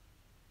 times."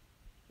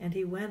 And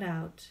he went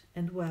out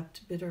and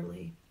wept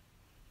bitterly.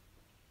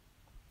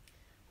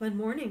 When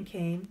morning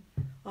came,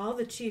 all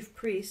the chief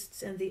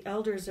priests and the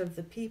elders of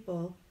the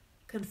people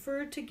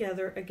conferred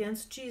together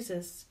against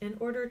Jesus in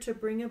order to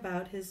bring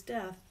about his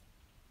death.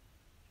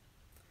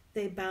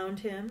 They bound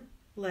him,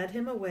 led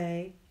him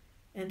away,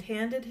 and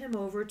handed him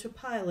over to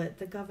Pilate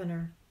the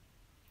governor.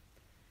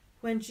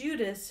 When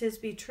Judas, his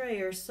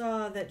betrayer,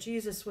 saw that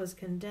Jesus was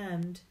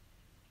condemned,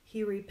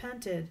 he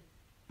repented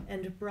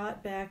and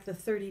brought back the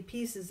 30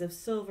 pieces of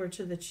silver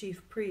to the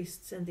chief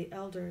priests and the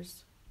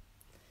elders.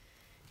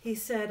 He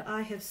said,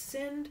 "I have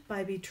sinned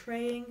by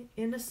betraying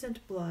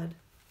innocent blood."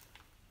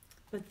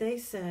 But they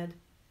said,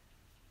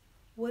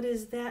 "What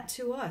is that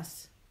to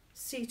us?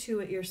 See to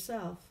it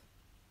yourself."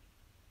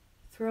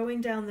 Throwing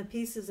down the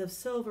pieces of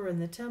silver in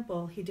the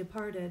temple, he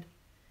departed,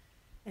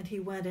 and he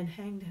went and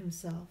hanged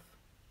himself.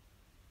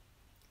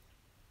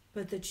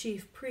 But the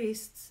chief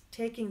priests,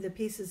 taking the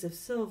pieces of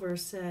silver,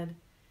 said,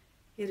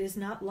 "It is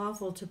not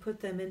lawful to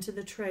put them into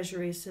the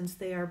treasury, since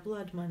they are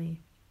blood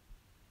money."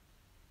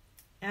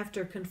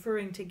 After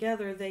conferring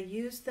together, they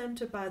used them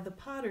to buy the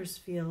potter's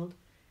field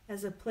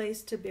as a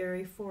place to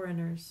bury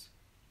foreigners.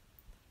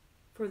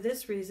 For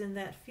this reason,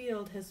 that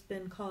field has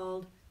been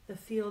called the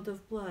Field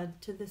of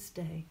Blood to this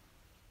day.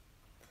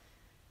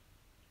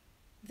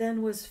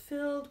 Then was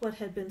filled what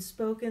had been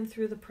spoken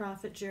through the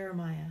prophet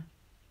Jeremiah.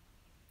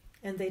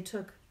 And they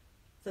took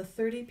the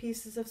 30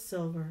 pieces of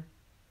silver,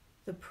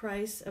 the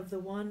price of the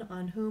one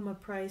on whom a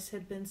price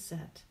had been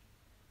set,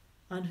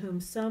 on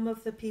whom some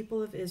of the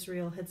people of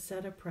Israel had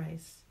set a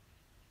price,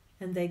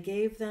 and they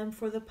gave them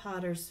for the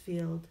potter's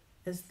field,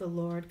 as the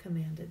Lord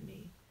commanded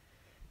me.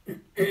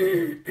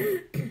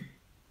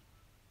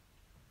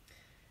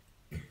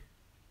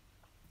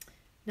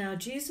 Now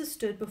Jesus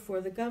stood before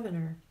the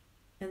governor,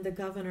 and the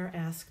governor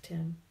asked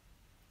him,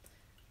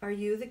 "Are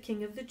you the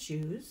King of the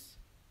Jews?"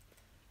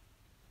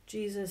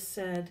 Jesus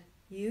said,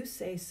 "You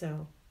say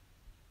so."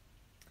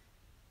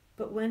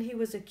 But when he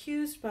was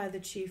accused by the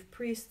chief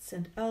priests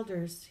and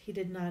elders, he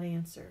did not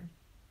answer.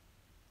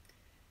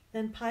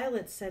 Then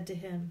Pilate said to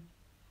him,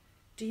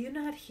 "Do you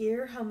not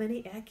hear how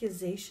many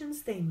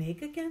accusations they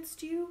make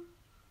against you?"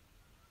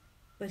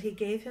 But he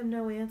gave him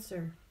no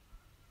answer,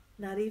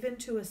 not even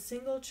to a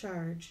single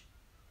charge,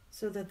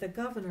 so that the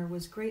governor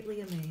was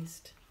greatly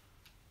amazed.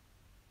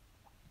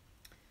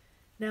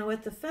 Now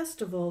at the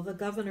festival, the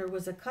governor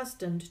was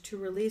accustomed to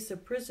release a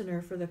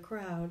prisoner for the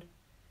crowd,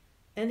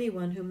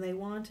 anyone whom they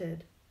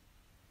wanted.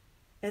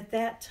 At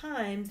that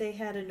time, they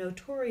had a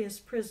notorious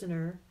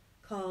prisoner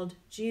called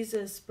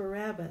Jesus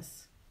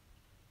Barabbas.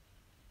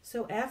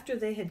 So after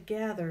they had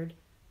gathered,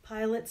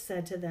 Pilate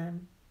said to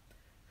them,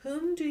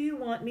 "Whom do you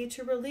want me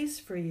to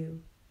release for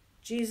you,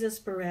 Jesus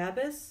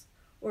Barabbas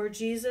or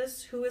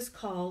Jesus who is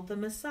called the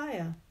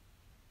Messiah?"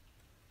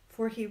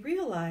 For he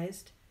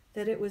realized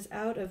that it was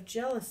out of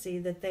jealousy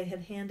that they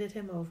had handed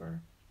him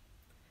over.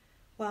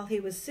 While he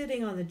was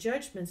sitting on the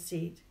judgment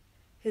seat,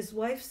 his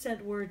wife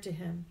sent word to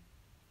him,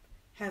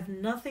 "Have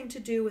nothing to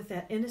do with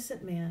that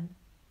innocent man,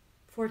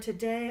 for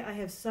today I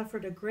have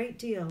suffered a great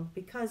deal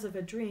because of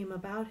a dream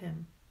about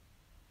him."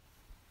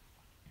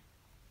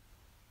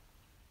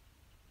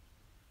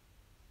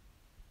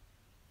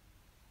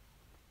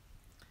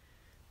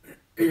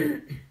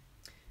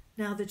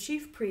 Now the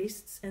chief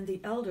priests and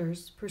the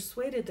elders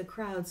persuaded the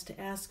crowds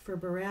to ask for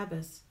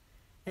Barabbas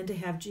and to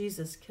have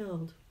Jesus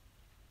killed.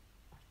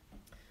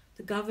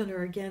 The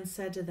governor again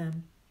said to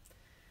them,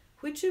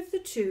 "Which of the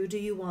two do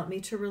you want me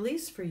to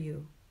release for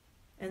you?"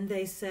 And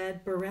they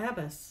said,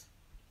 "Barabbas."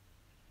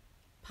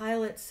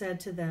 Pilate said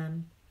to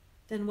them,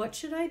 "Then what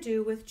should I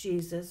do with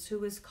Jesus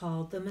who is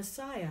called the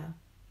Messiah?"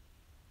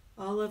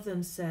 All of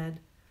them said,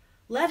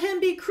 "Let him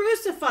be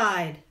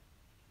crucified."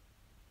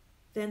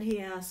 Then he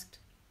asked,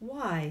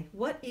 "Why?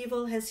 What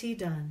evil has he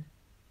done?"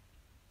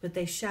 But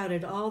they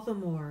shouted all the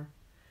more,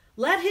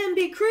 "Let him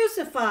be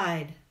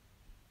crucified!"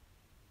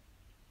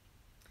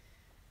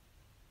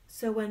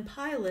 So when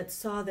Pilate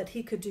saw that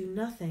he could do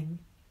nothing,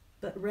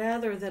 but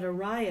rather that a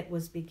riot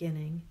was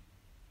beginning,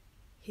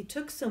 he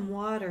took some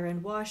water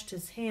and washed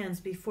his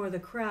hands before the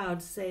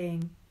crowd,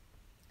 saying,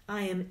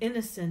 "I am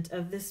innocent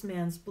of this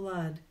man's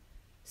blood.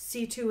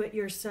 See to it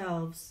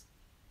yourselves."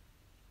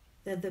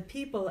 Then the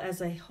people as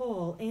a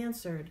whole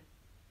answered,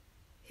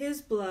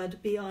 "His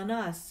blood be on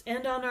us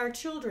and on our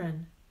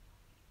children."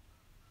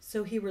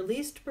 So he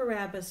released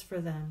Barabbas for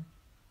them,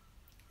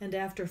 and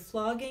after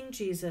flogging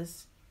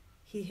Jesus,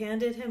 he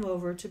handed him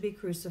over to be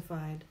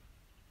crucified.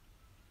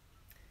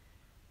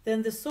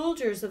 Then the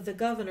soldiers of the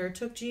governor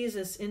took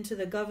Jesus into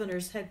the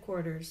governor's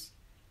headquarters,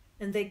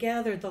 and they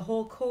gathered the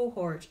whole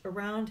cohort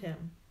around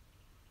him.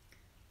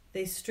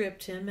 They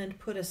stripped him and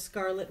put a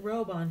scarlet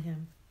robe on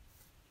him.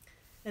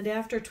 And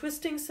after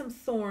twisting some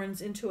thorns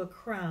into a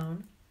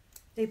crown,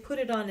 they put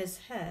it on his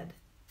head.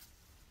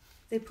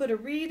 They put a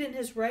reed in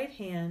his right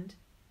hand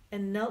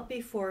and knelt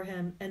before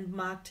him and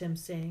mocked him,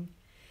 saying,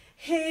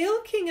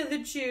 "Hail, King of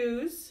the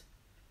Jews!"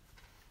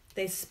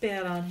 They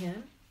spat on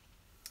him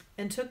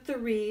and took the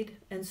reed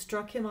and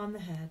struck him on the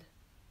head.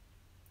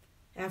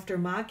 After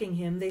mocking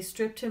him, they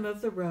stripped him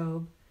of the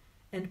robe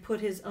and put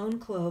his own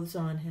clothes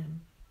on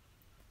him.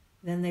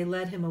 Then they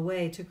led him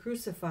away to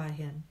crucify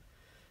him.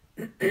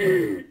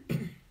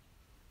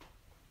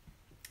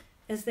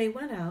 As they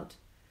went out,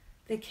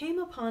 they came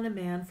upon a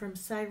man from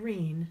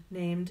Cyrene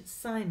named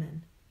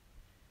Simon.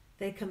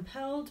 They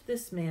compelled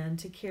this man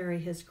to carry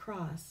his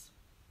cross.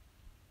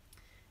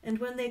 And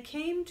when they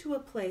came to a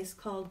place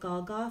called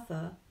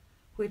Golgotha,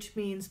 which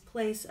means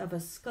place of a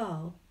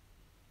skull,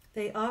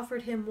 they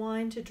offered him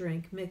wine to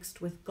drink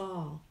mixed with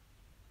gall.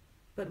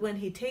 But when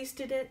he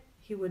tasted it,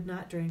 he would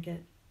not drink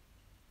it.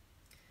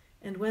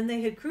 And when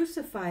they had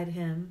crucified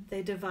him,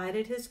 they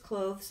divided his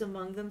clothes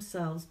among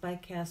themselves by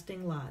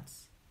casting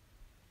lots.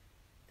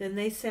 Then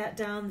they sat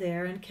down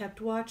there and kept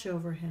watch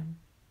over him.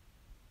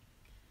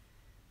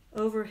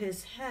 Over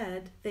his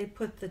head they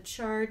put the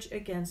charge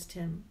against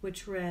him,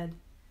 which read,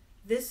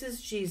 "This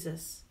is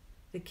Jesus,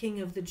 the King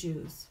of the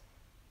Jews."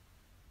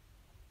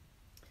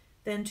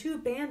 Then 2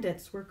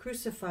 bandits were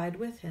crucified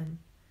with him,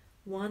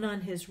 one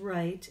on his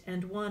right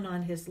and one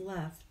on his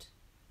left.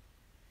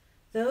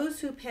 Those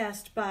who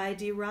passed by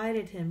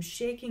derided him,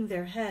 shaking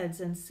their heads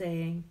and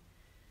saying,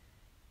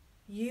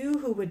 "You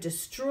who would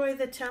destroy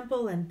the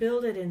temple and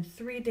build it in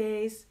 3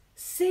 days,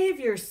 save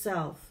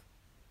yourself.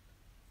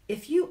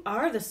 If you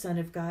are the Son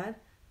of God,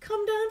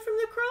 come down from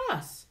the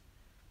cross."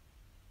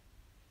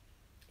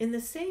 In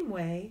the same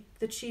way,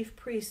 the chief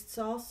priests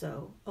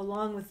also,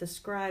 along with the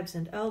scribes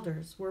and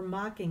elders, were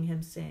mocking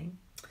him, saying,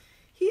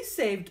 "He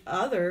saved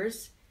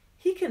others.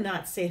 He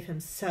cannot save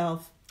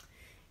himself.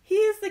 He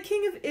is the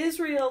King of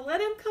Israel.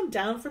 Let him come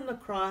down from the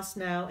cross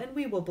now, and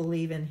we will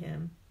believe in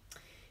him.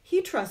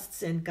 He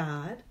trusts in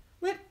God.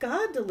 Let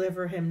God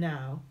deliver him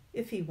now,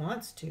 if he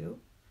wants to,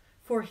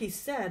 for he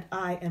said,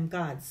 'I am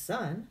God's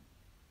son.'"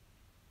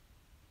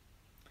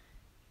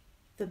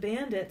 The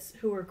bandits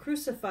who were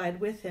crucified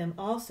with him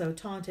also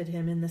taunted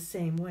him in the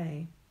same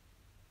way.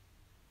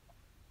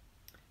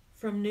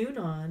 From noon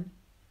on,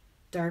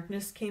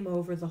 darkness came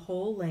over the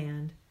whole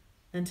land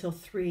until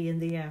 3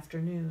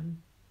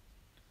 p.m.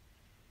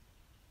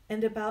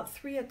 And about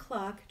 3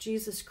 o'clock,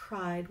 Jesus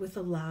cried with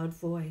a loud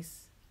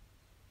voice,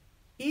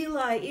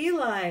 "Eli,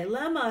 Eli,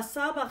 lema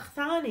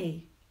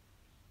sabachthani?"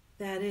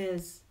 That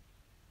is,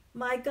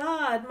 my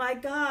God,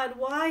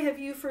 why have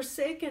you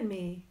forsaken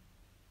me?"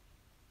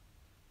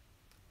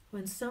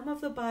 When some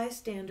of the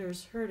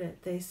bystanders heard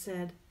it, they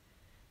said,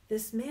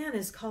 "This man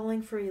is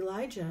calling for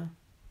Elijah."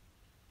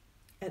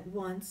 At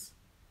once,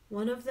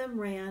 one of them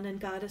ran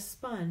and got a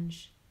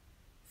sponge,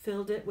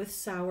 filled it with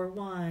sour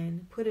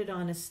wine, put it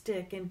on a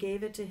stick, and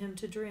gave it to him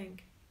to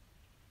drink.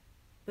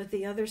 But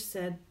the other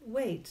said,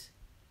 "Wait,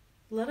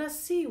 let us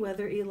see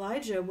whether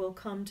Elijah will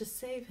come to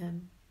save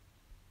him."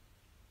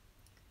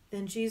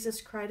 Then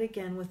Jesus cried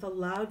again with a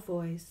loud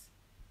voice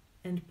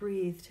and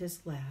breathed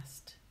his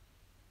last.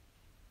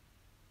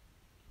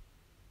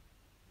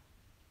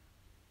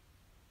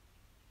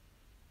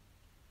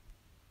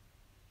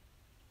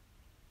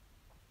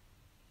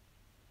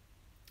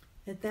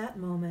 At that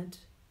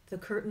moment, the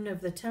curtain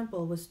of the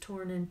temple was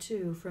torn in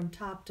two from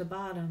top to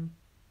bottom.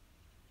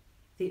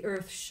 The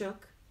earth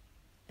shook,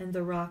 and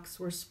the rocks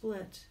were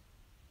split.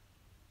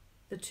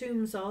 The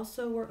tombs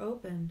also were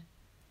opened,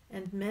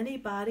 and many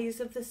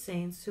bodies of the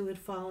saints who had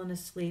fallen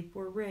asleep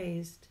were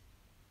raised.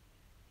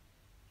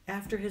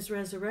 After his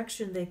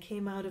resurrection, they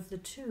came out of the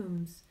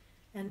tombs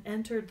and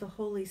entered the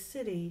holy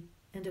city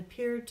and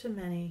appeared to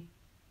many.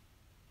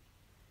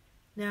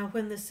 Now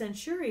when the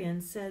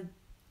centurion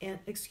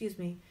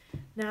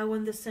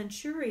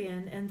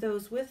and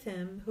those with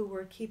him who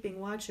were keeping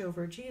watch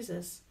over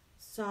Jesus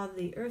saw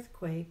the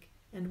earthquake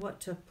and what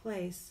took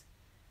place,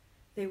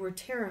 they were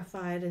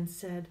terrified and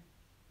said,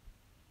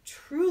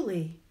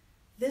 "Truly,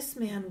 this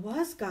man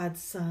was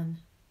God's Son."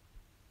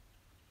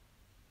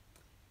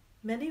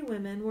 Many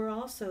women were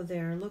also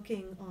there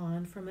looking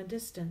on from a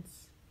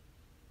distance.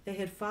 They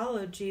had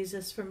followed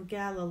Jesus from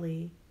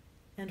Galilee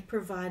and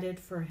provided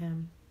for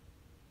him.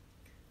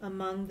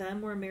 Among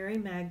them were Mary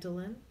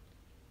Magdalene,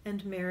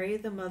 and Mary,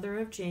 the mother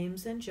of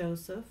James and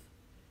Joseph,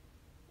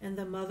 and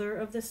the mother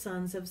of the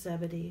sons of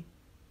Zebedee.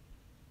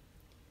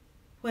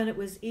 When it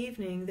was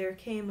evening, there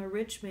came a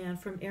rich man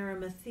from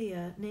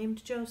Arimathea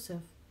named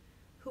Joseph,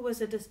 who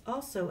was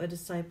also a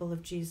disciple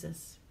of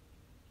Jesus.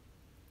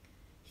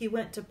 He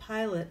went to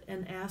Pilate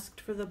and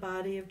asked for the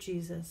body of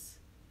Jesus.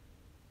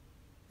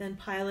 Then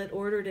Pilate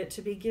ordered it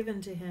to be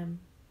given to him.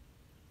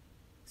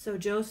 So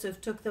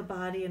Joseph took the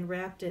body and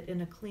wrapped it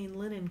in a clean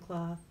linen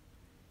cloth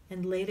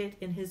and laid it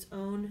in his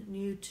own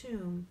new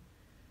tomb,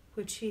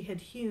 which he had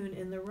hewn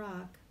in the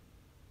rock.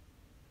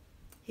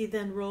 He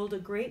then rolled a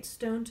great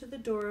stone to the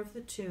door of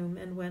the tomb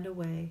and went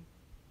away.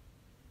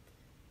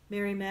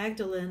 Mary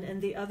Magdalene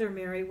and the other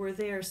Mary were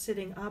there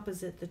sitting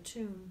opposite the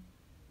tomb.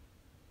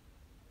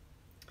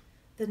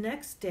 The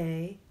next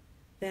day,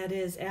 that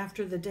is,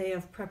 after the day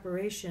of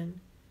preparation,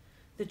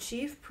 the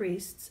chief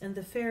priests and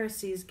the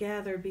Pharisees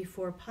gathered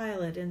before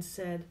Pilate and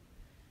said,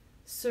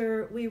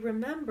 "Sir, we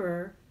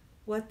remember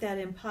what that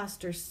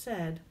impostor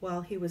said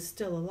while he was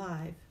still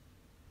alive.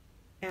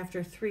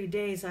 'After 3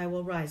 days I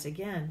will rise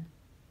again.'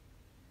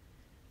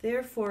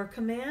 Therefore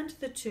command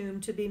the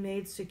tomb to be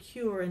made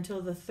secure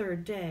until the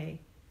 3rd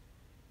day.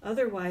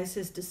 Otherwise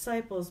his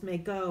disciples may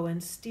go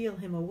and steal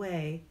him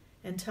away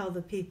and tell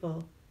the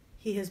people,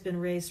 'He has been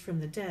raised from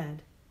the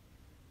dead.'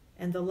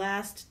 And the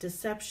last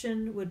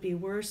deception would be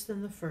worse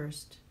than the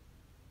first."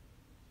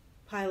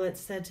 Pilate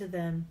said to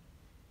them,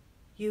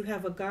 "You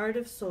have a guard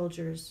of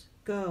soldiers.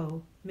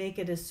 Go, make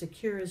it as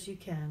secure as you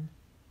can."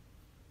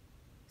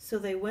 So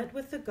they went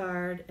with the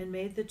guard and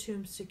made the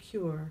tomb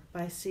secure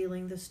by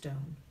sealing the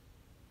stone.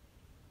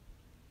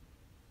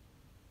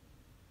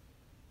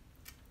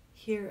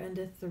 Here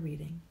endeth the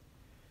reading.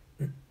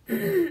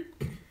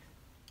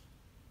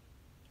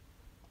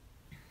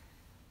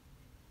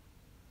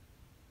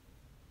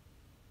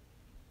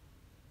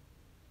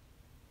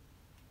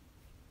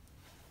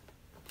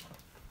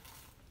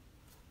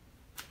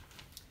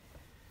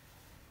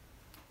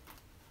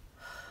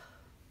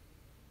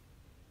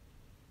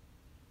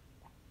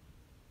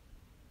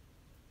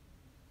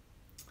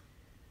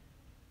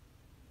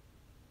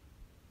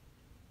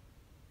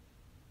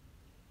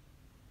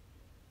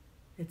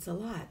 It's a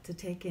lot to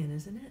take in,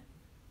 isn't it?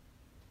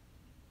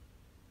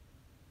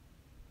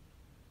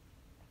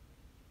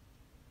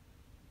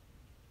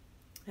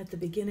 At the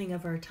beginning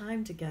of our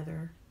time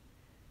together,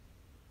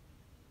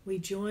 we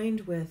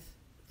joined with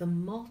the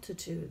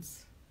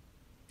multitudes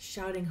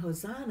shouting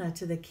Hosanna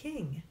to the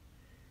King.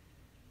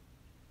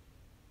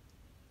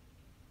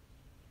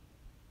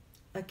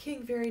 A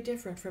king very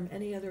different from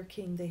any other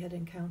king they had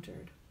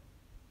encountered.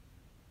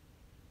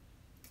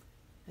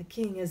 A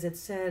king, as it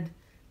said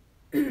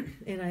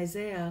in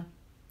Isaiah,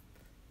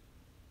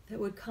 that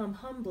would come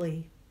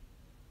humbly,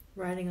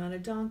 riding on a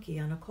donkey,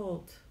 on a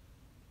colt.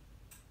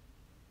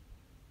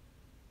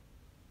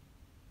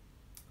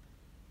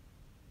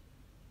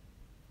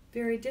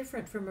 very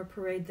different from a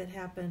parade that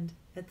happened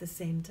at the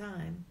same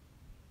time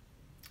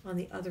on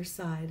the other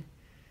side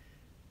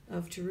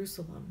of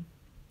Jerusalem,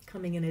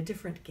 coming in a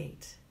different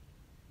gate.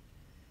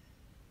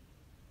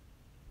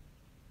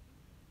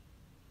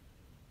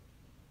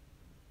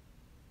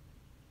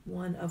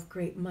 One of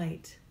great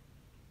might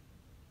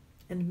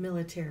and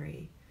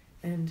military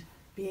and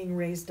being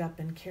raised up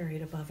and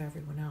carried above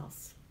everyone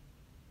else.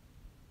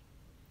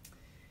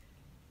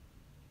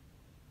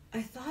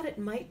 I thought it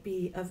might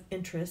be of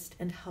interest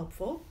and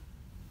helpful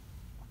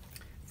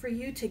for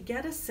you to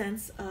get a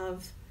sense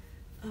of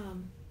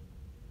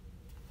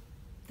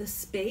the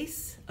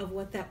space of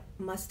what that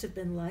must have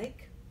been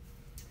like.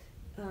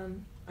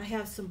 I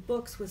have some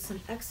books with some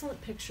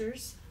excellent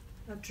pictures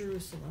of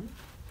Jerusalem,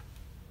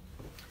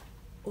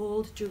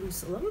 Old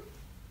Jerusalem,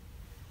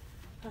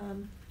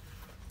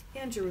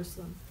 and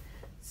Jerusalem.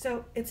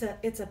 So it's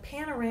a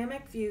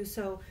panoramic view.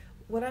 So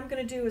what I'm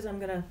going to do is I'm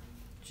going to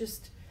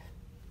just,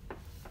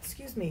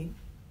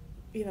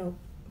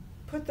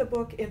 put the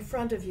book in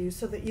front of you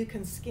so that you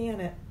can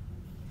scan it.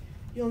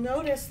 You'll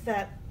notice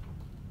that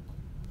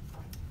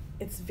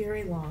it's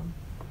very long.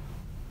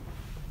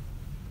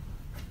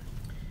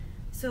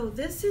 So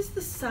this is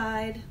the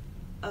side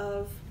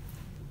of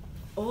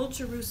Old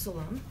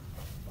Jerusalem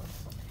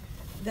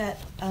that,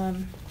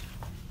 I'll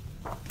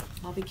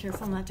be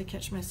careful not to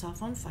catch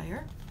myself on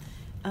fire.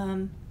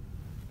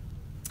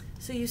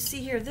 So you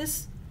see here,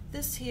 this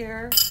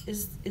here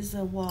is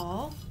a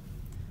wall.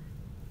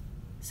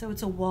 So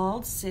it's a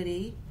walled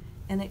city,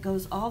 and it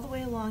goes all the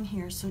way along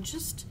here. So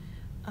just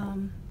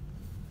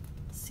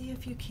see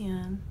if you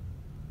can,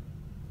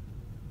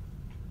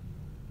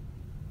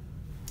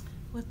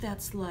 what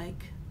that's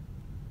like.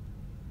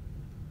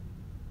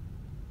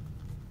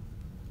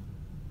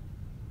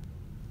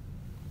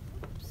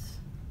 Oops.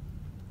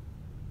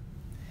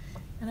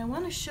 And I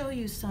want to show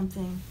you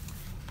something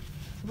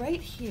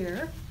right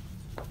here.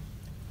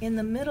 In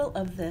the middle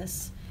of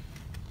this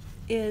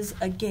is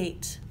a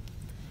gate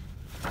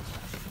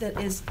that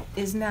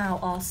is now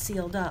all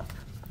sealed up.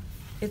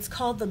 It's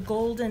called the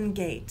Golden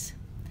Gate.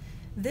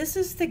 This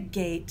is the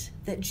gate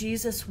that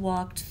Jesus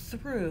walked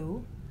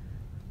through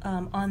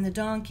on the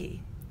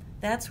donkey.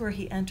 That's where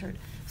he entered.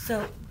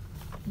 So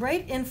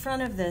right in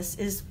front of this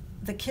is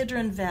the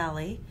Kidron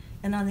Valley,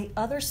 and on the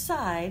other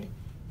side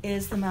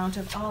is the Mount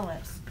of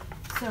Olives.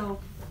 So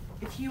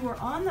if you were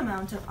on the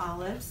Mount of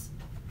Olives,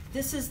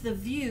 this is the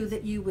view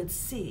that you would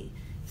see.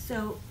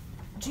 So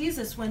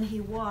Jesus, when he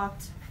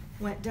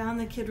went down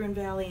the Kidron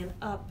Valley and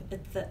up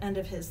at the end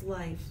of his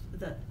life,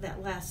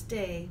 that last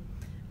day,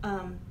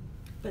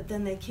 but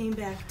then they came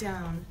back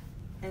down,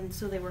 and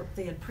so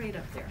they had prayed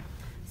up there.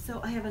 So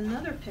I have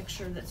another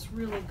picture that's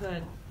really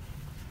good.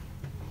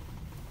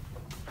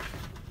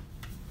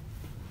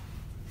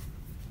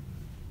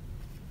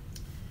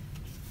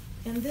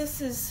 And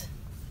this is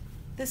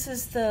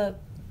the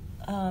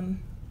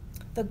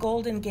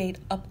Golden Gate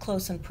up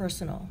close and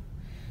personal.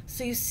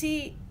 So you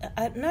see,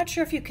 I'm not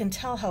sure if you can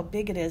tell how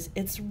big it is.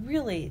 It's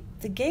really,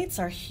 the gates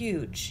are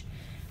huge.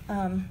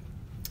 And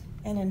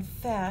in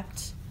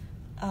fact,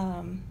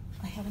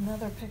 I have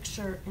another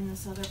picture in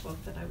this other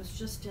book that I was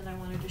just in, I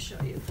wanted to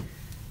show you,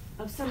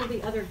 of some of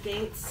the other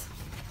gates.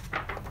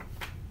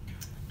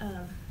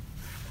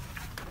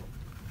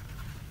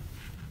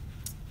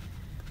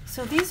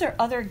 So these are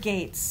other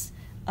gates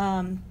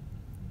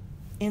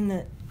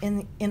in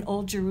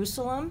Old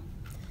Jerusalem.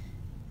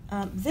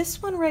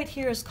 This one right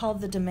here is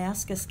called the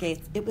Damascus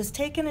Gate. It was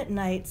taken at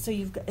night, so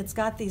it's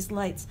got these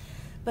lights.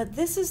 But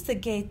this is the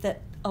gate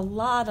that a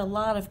lot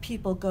of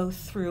people go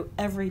through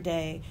every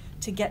day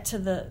to get to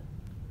the,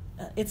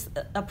 it's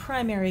a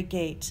primary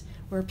gate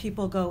where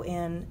people go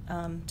in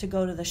to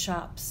go to the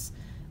shops.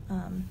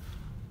 And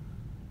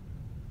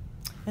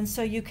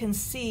so you can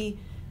see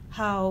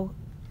how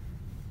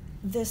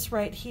this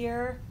right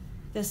here,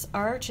 this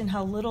arch, and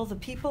how little the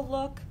people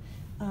look,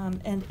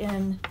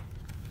 and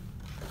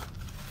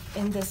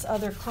in this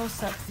other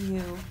close-up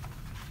view,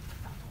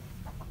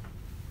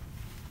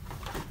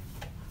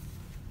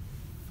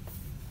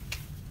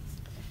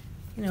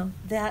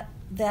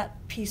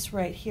 that piece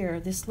right here,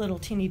 this little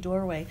teeny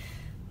doorway,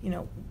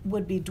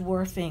 would be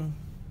dwarfing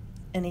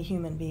any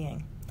human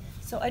being.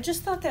 So I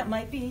just thought that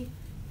might be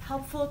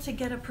helpful to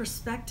get a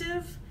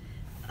perspective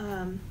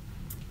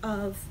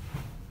of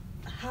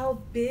how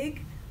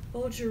big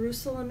Old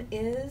Jerusalem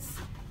is,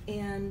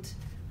 and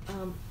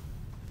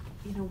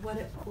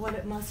what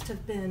it must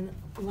have been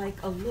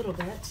like a little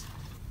bit.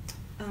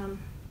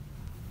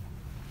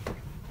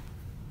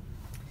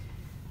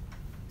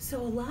 So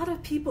a lot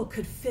of people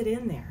could fit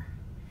in there,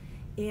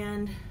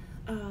 and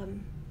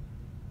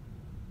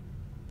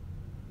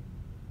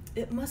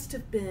it must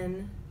have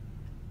been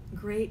a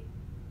great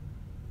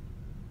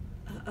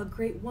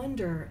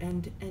wonder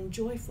and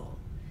joyful.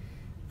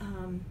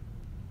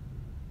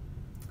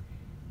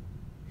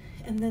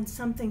 And then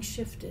something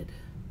shifted.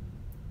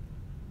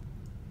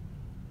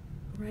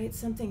 Right?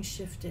 Something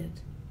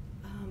shifted.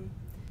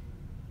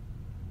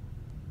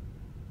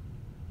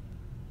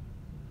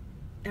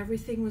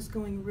 Everything was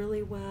going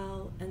really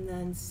well, and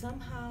then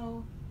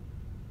somehow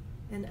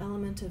an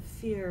element of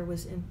fear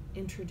was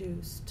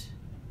introduced.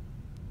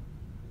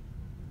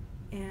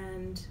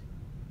 And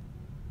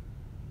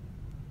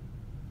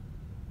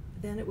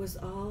then it was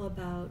all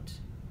about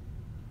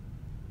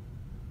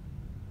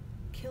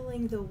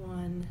killing the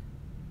one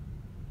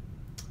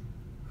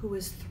who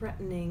was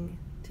threatening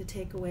to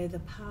take away the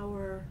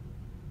power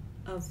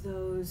of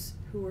those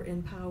who were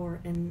in power,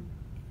 and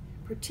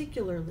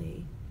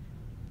particularly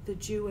the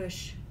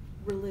Jewish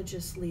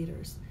religious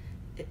leaders.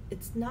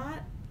 It's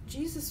not,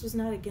 Jesus was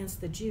not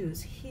against the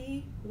Jews.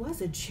 He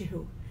was a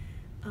Jew.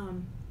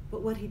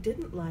 But what he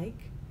didn't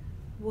like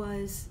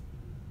was,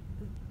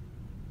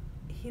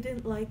 he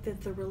didn't like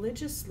that the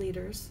religious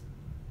leaders,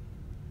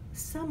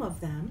 some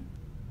of them,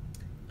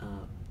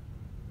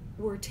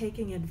 were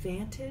taking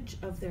advantage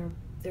of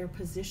their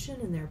position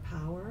and their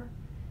power,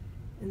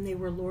 and they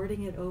were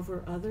lording it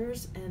over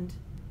others and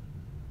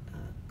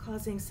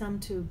causing some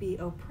to be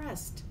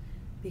oppressed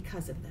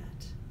because of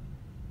that.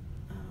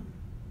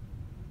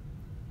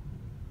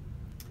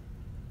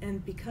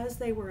 And because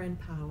they were in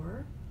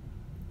power,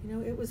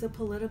 it was a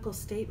political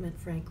statement,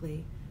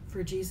 frankly,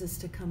 for Jesus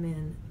to come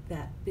in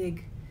that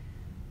big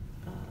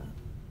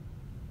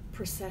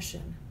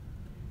procession,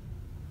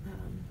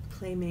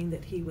 claiming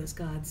that he was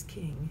God's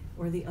king,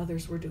 or the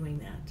others were doing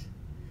that.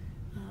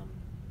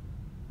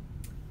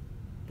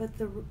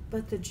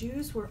 But the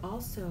Jews were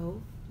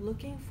also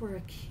looking for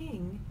a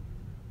king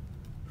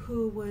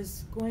who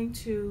was going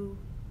to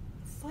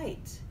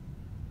fight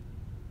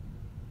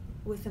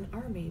with an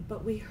army.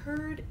 But we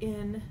heard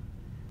in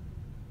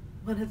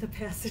one of the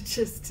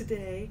passages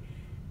today,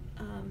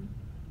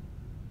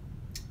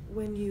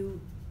 when you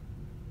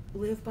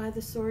live by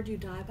the sword, you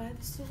die by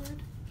the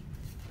sword.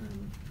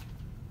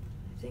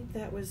 I think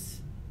that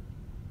was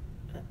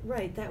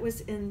right. That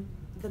was in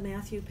the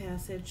Matthew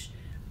passage,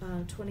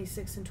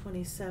 26 and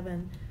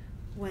 27,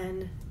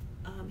 when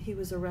he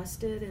was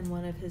arrested and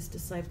one of his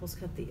disciples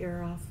cut the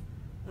ear off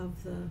of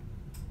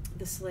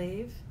the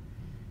slave.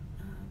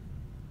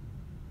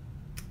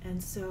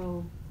 And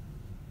so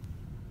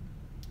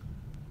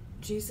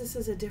Jesus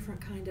is a different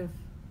kind of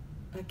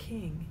a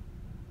king.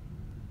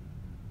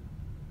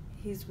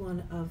 He's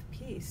one of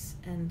peace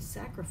and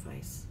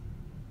sacrifice.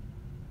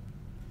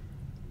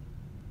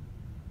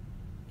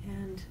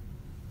 And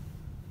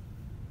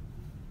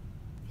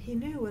he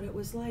knew what it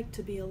was like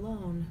to be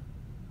alone.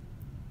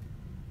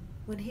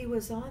 When he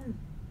was on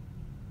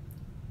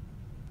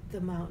the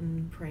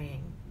mountain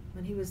praying,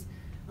 when he was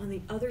on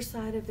the other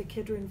side of the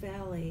Kidron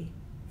Valley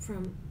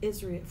from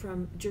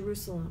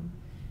Jerusalem,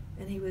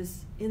 and he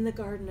was in the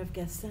Garden of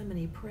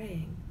Gethsemane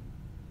praying,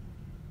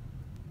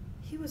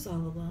 he was all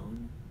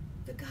alone.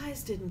 The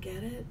guys didn't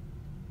get it.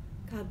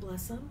 God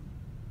bless them.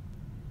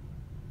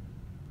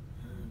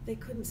 They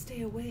couldn't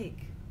stay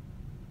awake,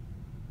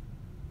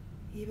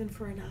 even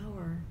for an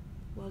hour,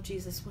 while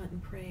Jesus went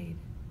and prayed.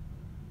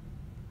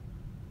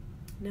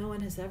 No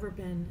one has ever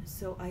been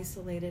so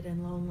isolated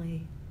and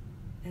lonely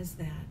as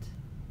that.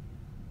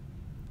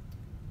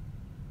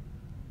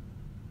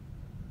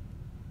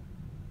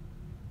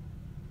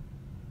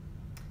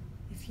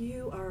 If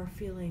you are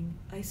feeling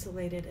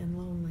isolated and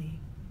lonely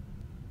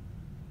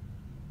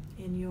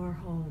in your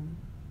home,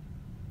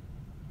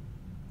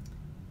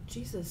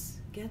 Jesus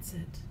gets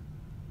it.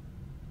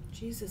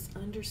 Jesus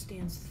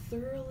understands,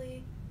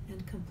 thoroughly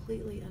and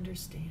completely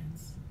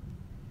understands.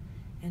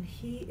 And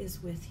he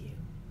is with you.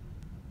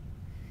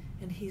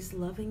 And he's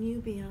loving you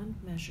beyond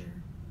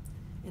measure.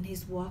 And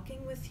he's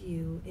walking with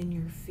you in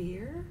your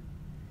fear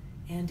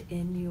and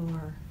in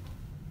your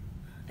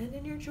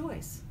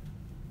joys.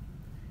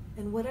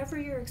 And whatever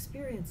you're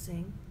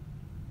experiencing,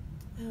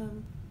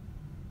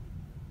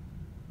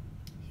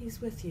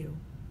 he's with you.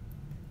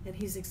 And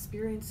he's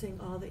experiencing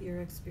all that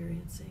you're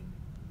experiencing.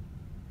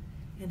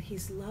 And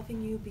he's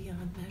loving you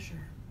beyond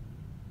measure,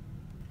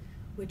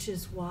 which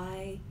is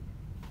why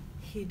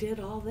he did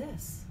all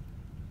this.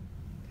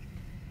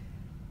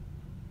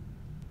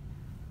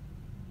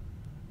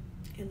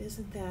 And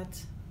isn't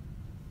that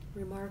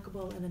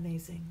remarkable and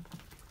amazing,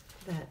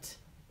 that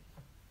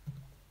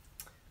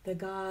the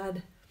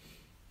God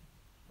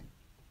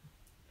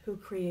who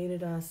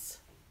created us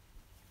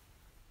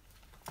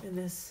in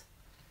this,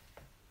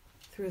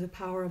 through the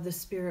power of the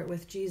Spirit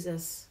with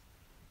Jesus,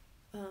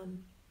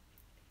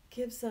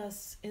 gives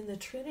us in the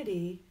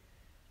Trinity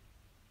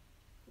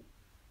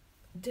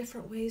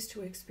different ways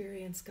to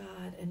experience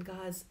God and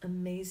God's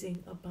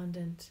amazing,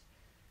 abundant,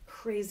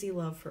 crazy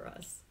love for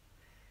us.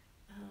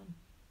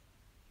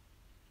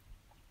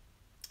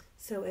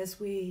 So as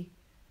we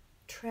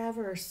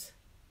traverse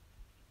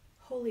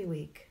Holy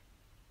Week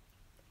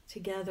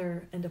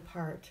together and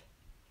apart,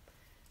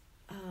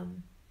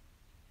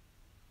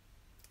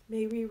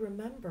 may we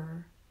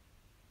remember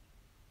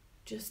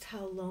just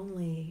how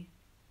lonely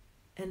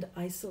and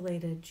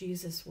isolated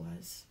Jesus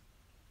was.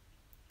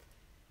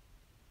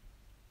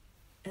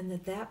 And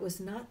that was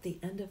not the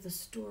end of the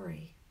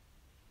story.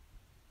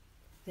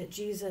 That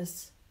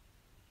Jesus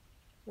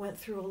went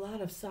through a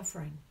lot of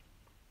suffering.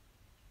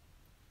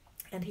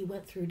 And he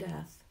went through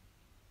death.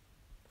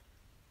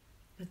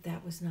 But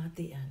that was not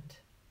the end.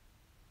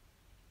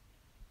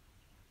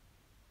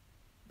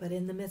 but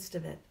in the midst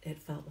of it,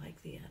 it felt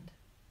like the end.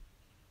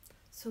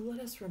 So let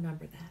us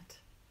remember that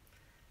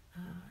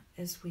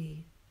as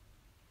we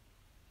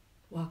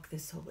walk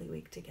this Holy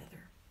Week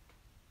together.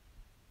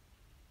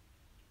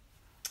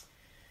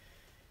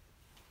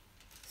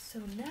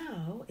 So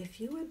now, if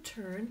you would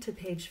turn to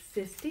page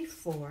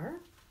 54,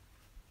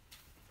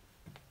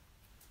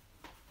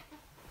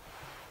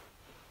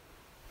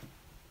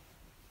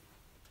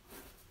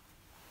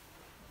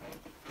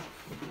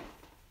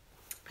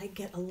 I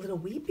get a little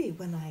weepy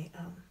when I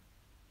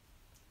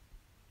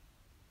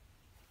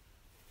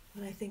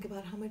think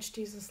about how much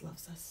Jesus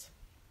loves us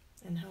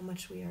and how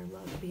much we are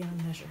loved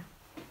beyond measure.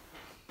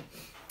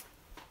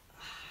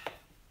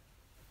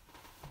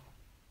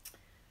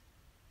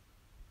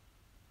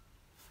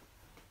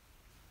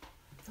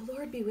 The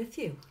Lord be with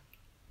you.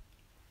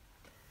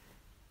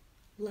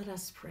 Let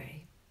us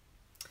pray.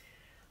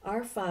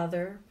 Our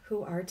Father,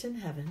 who art in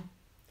heaven,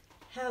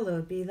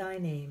 hallowed be thy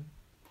name.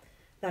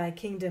 Thy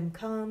kingdom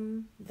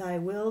come, thy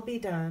will be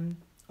done,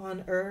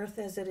 on earth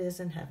as it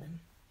is in heaven.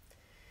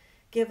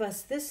 Give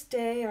us this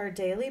day our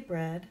daily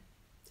bread,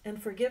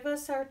 and forgive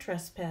us our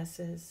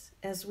trespasses,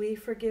 as we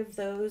forgive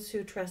those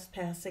who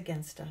trespass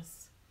against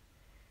us.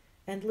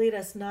 And lead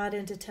us not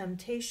into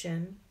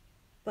temptation,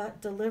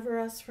 but deliver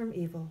us from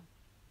evil.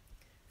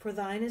 For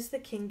thine is the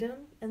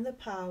kingdom, and the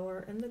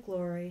power, and the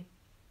glory,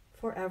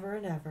 forever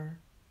and ever.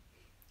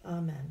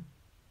 Amen.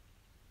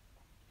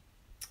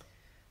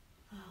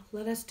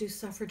 Let us do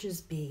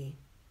suffrages B.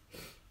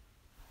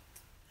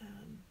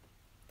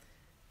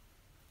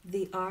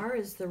 The R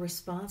is the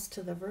response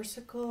to the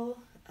versicle,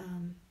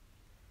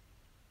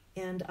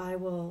 and I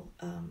will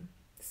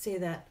say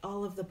that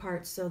all of the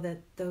parts so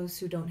that those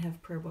who don't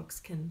have prayer books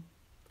can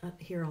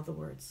hear all the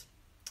words.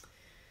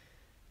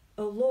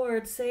 O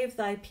Lord, save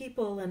thy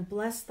people and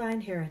bless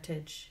thine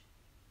heritage.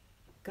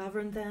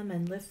 Govern them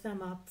and lift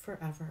them up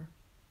forever.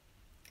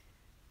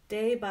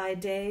 Day by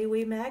day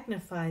we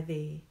magnify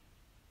thee,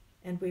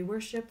 and we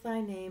worship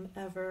thy name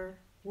ever,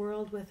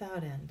 world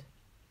without end.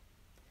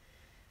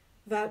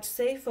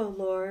 Vouchsafe, O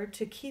Lord,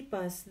 to keep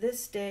us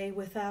this day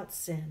without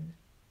sin.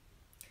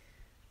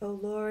 O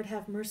Lord,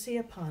 have mercy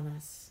upon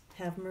us,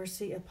 have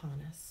mercy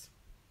upon us.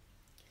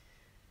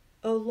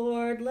 O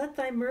Lord, let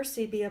thy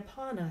mercy be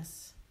upon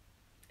us,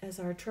 as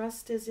our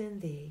trust is in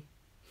thee.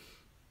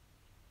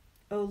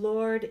 O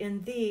Lord,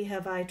 in thee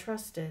have I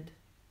trusted.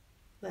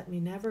 Let me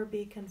never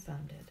be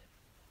confounded.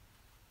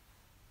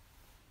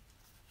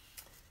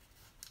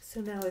 So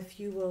now if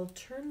you will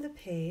turn the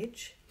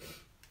page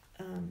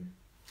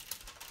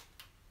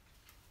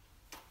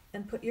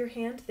and put your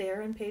hand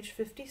there on page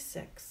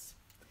 56.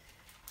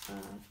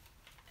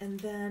 And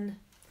then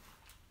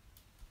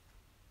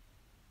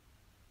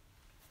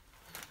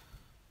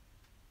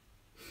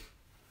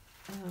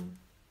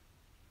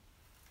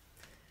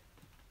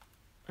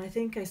I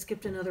think I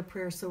skipped another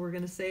prayer, so we're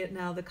going to say it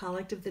now, the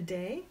Collect of the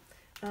Day.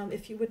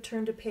 If you would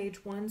turn to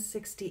page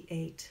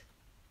 168.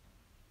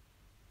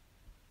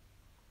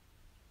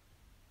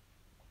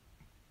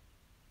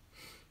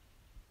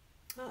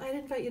 I'd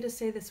invite you to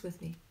say this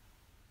with me.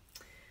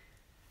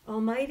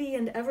 Almighty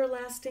and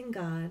everlasting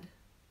God,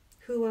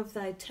 who of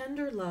thy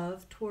tender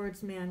love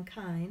towards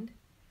mankind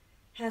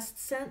hast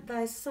sent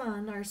thy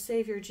Son, our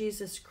Savior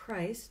Jesus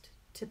Christ,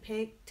 to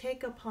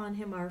take upon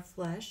him our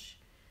flesh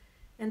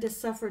and to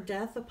suffer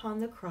death upon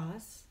the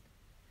cross,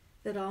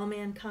 that all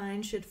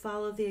mankind should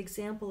follow the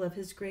example of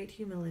his great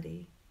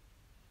humility.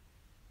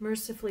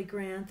 Mercifully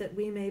grant that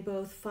we may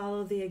both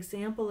follow the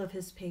example of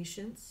his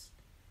patience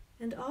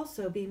and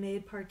also be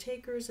made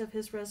partakers of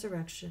his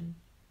resurrection,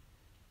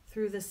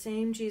 through the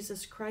same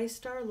Jesus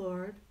Christ our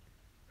Lord,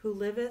 who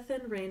liveth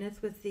and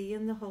reigneth with thee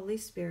in the Holy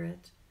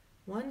Spirit,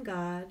 one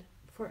God,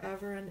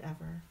 forever and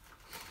ever.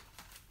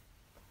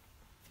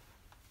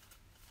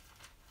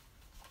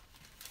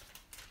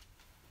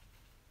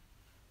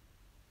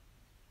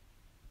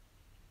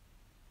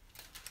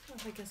 Oh,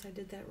 I guess I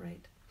did that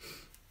right.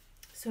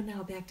 So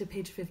now back to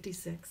page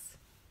 56.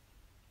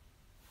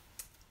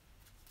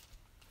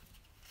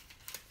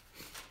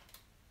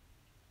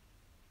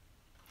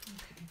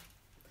 Okay.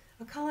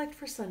 A collect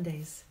for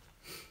Sundays.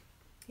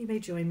 You may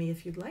join me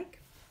if you'd like.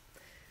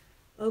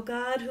 O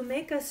God, who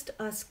makest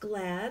us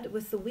glad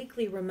with the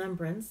weekly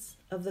remembrance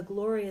of the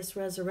glorious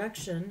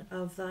resurrection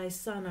of thy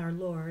Son, our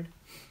Lord,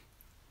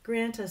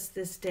 grant us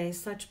this day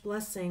such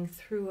blessing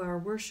through our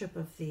worship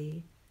of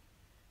thee,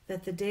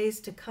 that the days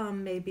to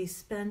come may be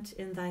spent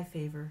in thy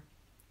favor.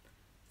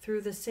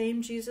 Through the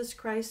same Jesus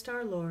Christ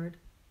our Lord.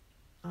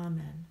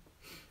 Amen.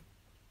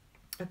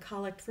 A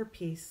collect for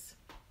peace.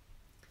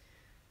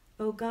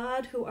 O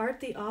God, who art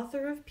the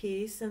author of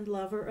peace and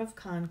lover of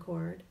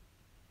concord,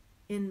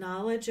 in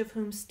knowledge of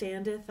whom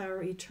standeth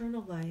our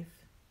eternal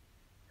life,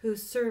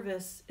 whose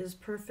service is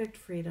perfect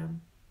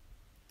freedom,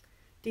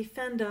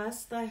 defend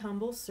us, thy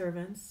humble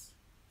servants,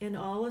 in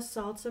all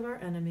assaults of our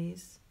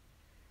enemies,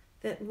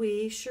 that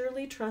we,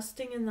 surely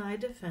trusting in thy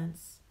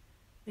defense,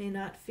 may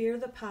not fear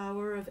the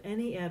power of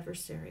any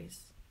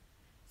adversaries,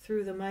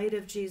 through the might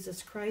of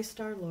Jesus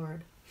Christ our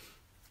Lord.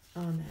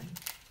 Amen.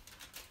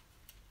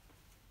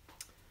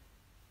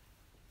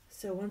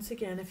 So once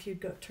again, if you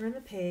go turn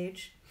the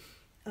page,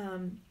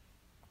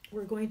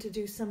 we're going to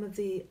do some of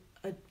the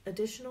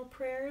additional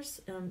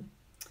prayers,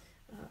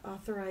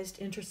 authorized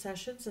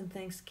intercessions and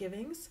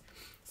thanksgivings.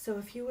 So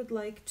if you would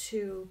like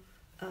to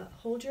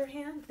hold your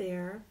hand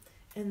there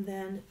and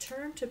then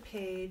turn to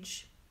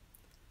page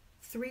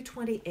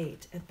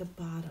 328 at the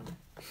bottom.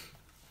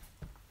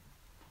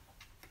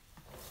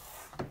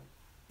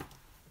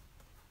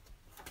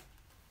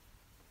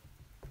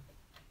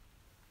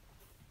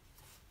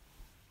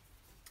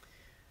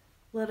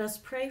 Let us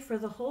pray for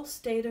the whole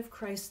state of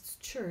Christ's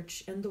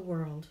church and the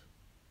world.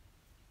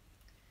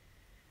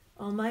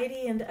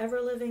 Almighty and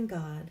ever-living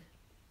God,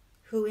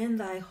 who in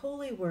thy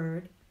holy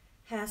word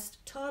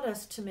hast taught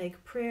us to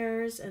make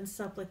prayers and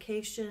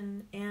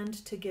supplication and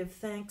to give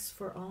thanks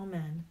for all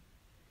men,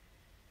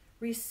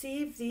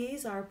 receive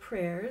these our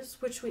prayers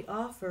which we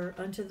offer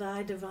unto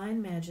thy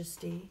divine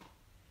majesty,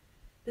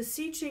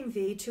 beseeching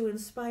thee to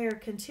inspire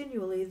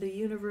continually the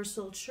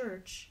universal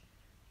church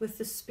with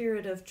the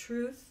spirit of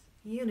truth,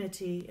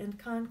 unity, and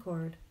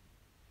concord,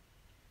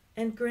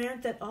 and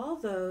grant that all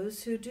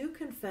those who do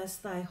confess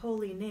thy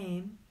holy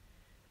name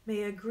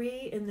may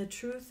agree in the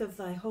truth of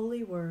thy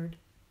holy word,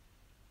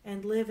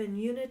 and live in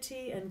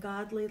unity and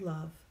godly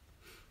love.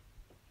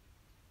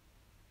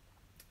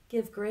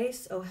 Give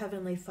grace, O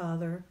Heavenly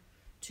Father,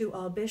 to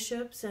all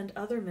bishops and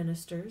other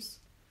ministers,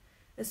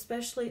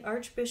 especially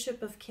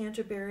Archbishop of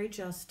Canterbury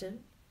Justin,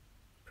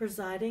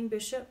 Presiding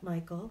Bishop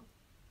Michael,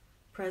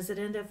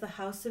 President of the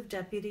House of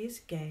Deputies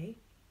Gay,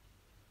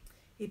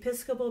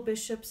 Episcopal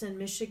bishops in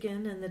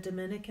Michigan and the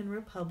Dominican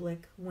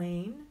Republic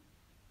Wayne,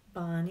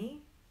 Bonnie,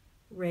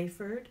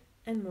 Rayford,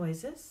 and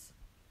Moises,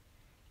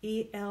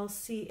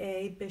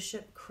 ELCA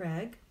Bishop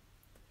Craig,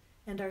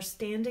 and our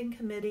Standing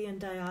Committee and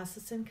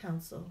Diocesan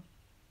Council,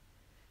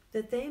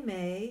 that they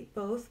may,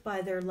 both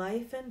by their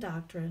life and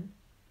doctrine,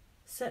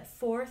 set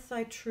forth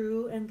thy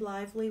true and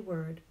lively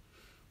word,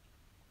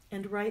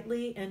 and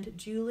rightly and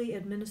duly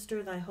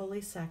administer thy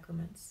holy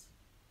sacraments.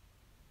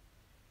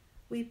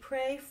 We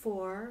pray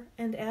for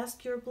and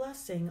ask your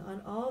blessing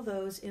on all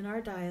those in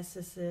our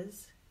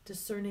dioceses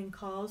discerning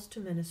calls to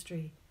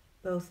ministry,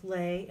 both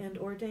lay and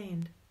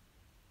ordained.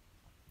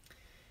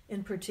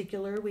 In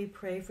particular, we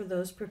pray for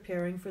those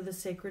preparing for the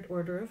Sacred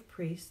Order of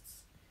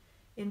Priests,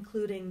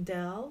 including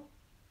Del,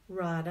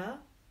 Rada,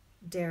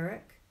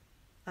 Derek,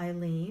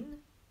 Eileen,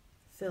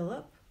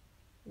 Philip,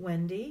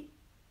 Wendy,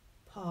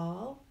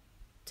 Paul,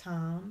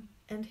 Tom,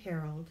 and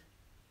Harold,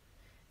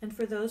 and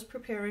for those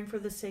preparing for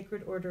the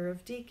Sacred Order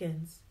of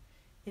Deacons,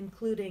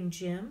 including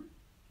Jim,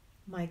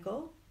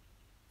 Michael,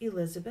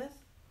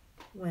 Elizabeth,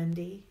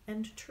 Wendy,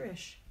 and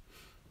Trish.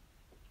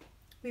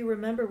 We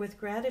remember with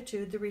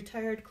gratitude the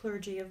retired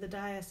clergy of the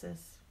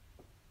diocese.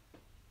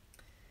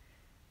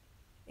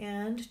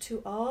 And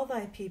to all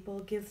thy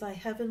people give thy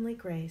heavenly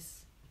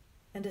grace,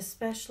 and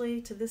especially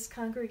to this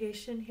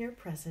congregation here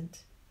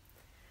present,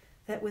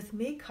 that with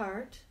meek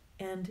heart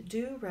and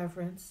due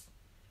reverence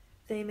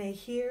they may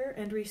hear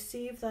and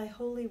receive thy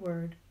holy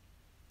word,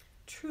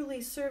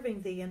 truly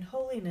serving thee in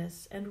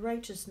holiness and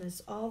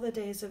righteousness all the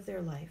days of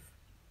their life.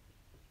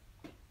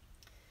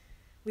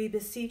 We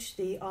beseech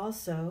thee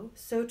also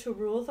so to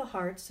rule the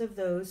hearts of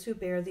those who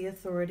bear the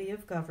authority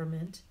of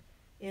government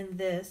in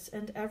this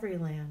and every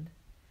land,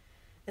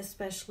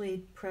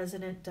 especially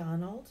President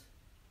Donald,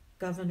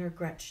 Governor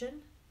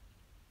Gretchen,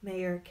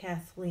 Mayor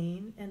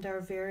Kathleen, and our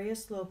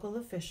various local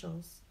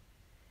officials,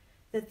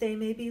 that they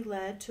may be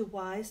led to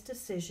wise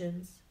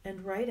decisions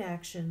and right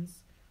actions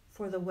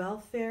for the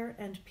welfare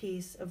and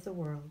peace of the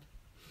world.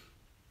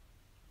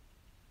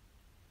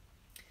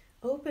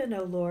 Open,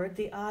 O Lord,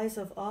 the eyes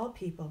of all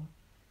people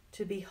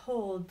to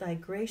behold thy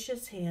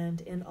gracious hand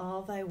in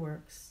all thy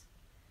works,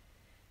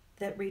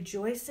 that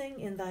rejoicing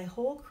in thy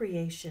whole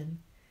creation,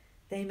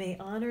 they may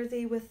honor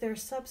thee with their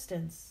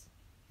substance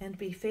and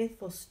be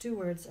faithful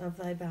stewards of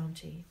thy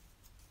bounty.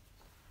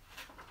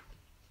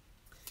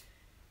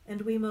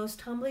 And we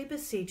most humbly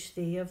beseech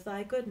thee of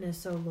thy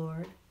goodness, O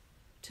Lord,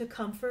 to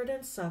comfort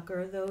and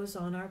succor those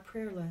on our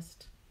prayer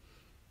list: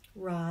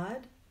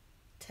 Rod,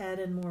 Ted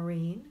and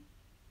Maureen,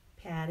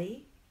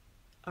 Patty,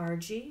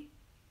 Argie,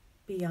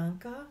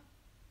 Bianca,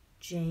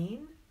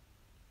 Jane,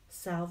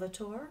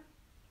 Salvatore,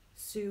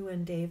 Sue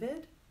and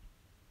David,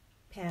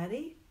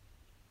 Patty,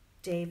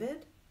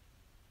 David,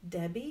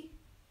 Debbie,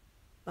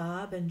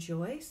 Bob and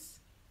Joyce,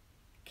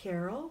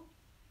 Carol,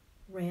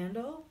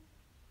 Randall,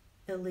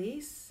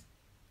 Elise,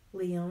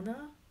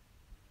 Leona,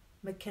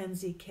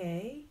 Mackenzie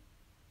Kay,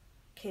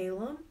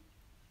 Calum,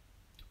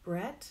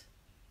 Brett,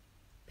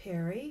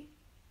 Perry,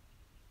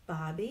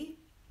 Bobby,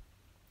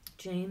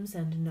 James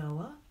and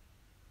Noah,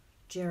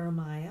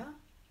 Jeremiah,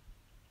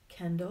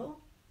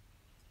 Kendall,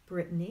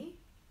 Brittany,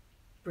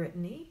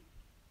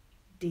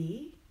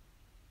 Dee,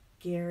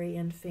 Gary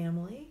and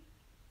family,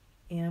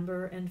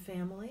 Amber and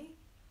family,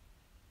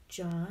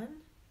 John,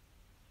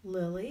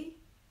 Lily,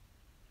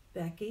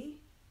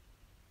 Becky,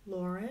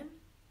 Lauren,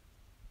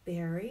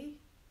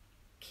 Barry,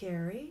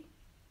 Carrie,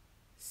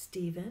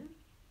 Stephen,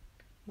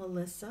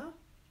 Melissa,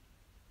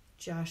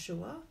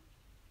 Joshua,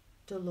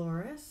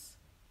 Dolores,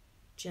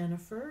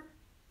 Jennifer,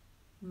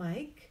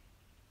 Mike,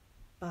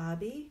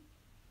 Bobby,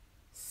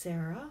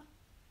 Sarah,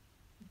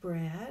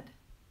 Brad,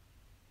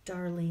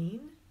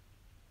 Darlene,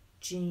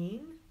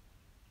 Jean,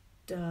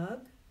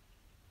 Doug,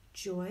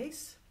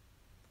 Joyce,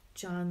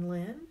 John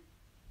Lynn,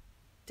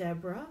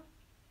 Deborah,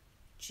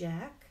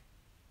 Jack,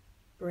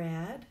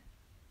 Brad,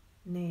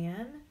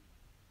 Nan,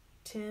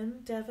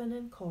 Tim, Devon,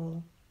 and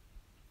Cole,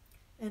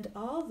 and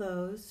all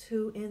those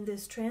who in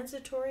this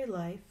transitory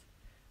life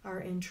are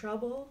in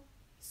trouble,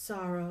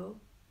 sorrow,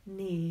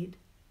 need,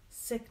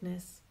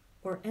 sickness,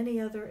 or any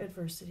other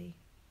adversity.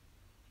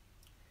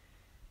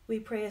 We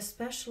pray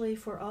especially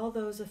for all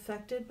those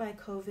affected by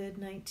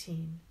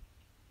COVID-19,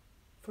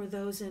 for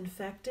those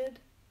infected,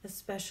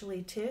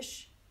 especially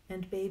Tish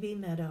and baby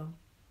Meadow,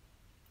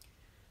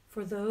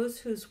 for those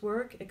whose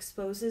work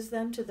exposes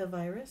them to the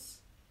virus,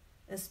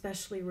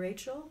 especially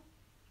Rachel,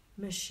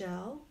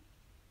 Michelle,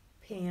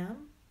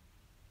 Pam,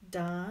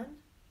 Don,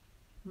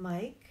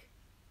 Mike,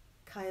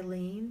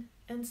 Kylene,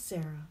 and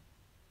Sarah,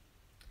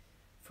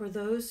 for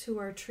those who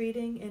are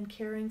treating and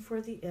caring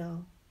for the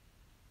ill,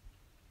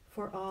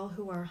 for all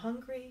who are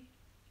hungry,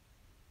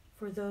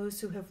 for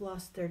those who have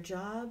lost their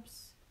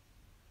jobs,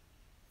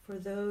 for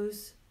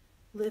those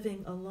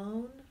living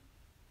alone,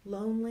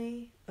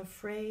 lonely,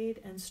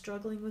 afraid, and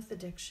struggling with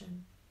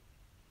addiction,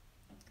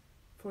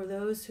 for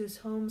those whose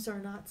homes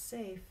are not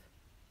safe,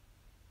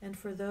 and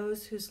for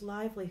those whose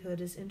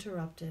livelihood is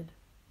interrupted.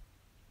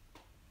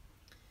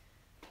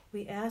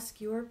 We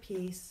ask your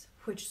peace,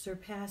 which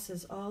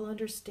surpasses all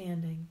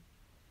understanding,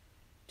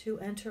 to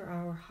enter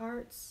our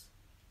hearts,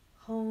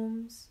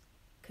 homes,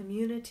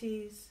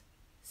 communities,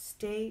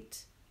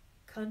 state,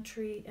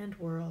 country, and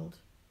world.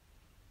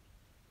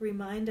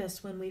 Remind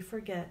us when we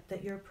forget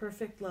that your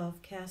perfect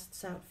love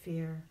casts out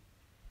fear,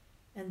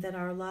 and that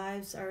our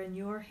lives are in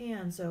your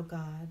hands, O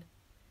God,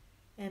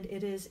 and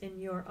it is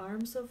in your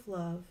arms of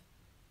love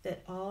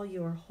that all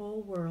your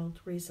whole world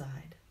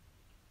reside.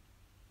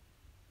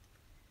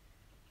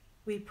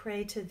 We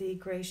pray to thee,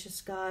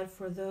 gracious God,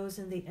 for those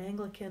in the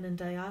Anglican and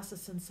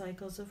diocesan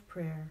cycles of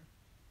prayer.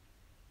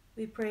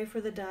 We pray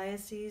for the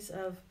diocese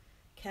of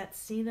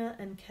Katsina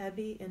and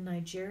Kebbi in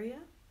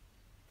Nigeria,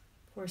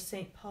 for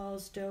St.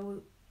 Paul's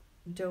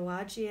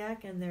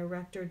Dowagiac and their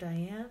rector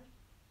Diane,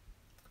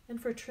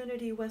 and for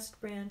Trinity West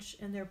Branch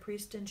and their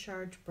priest in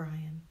charge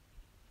Brian,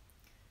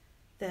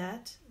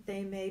 that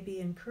they may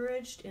be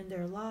encouraged in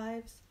their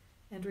lives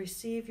and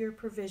receive your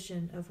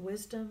provision of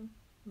wisdom,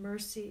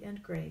 mercy,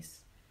 and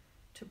grace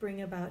to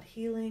bring about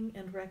healing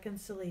and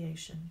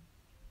reconciliation.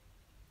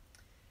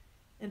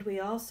 And we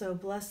also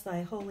bless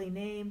thy holy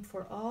name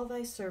for all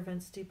thy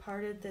servants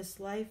departed this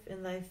life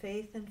in thy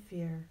faith and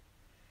fear,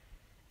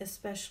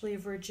 especially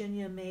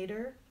Virginia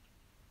Mader,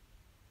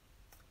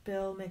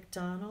 Bill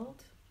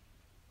McDonald,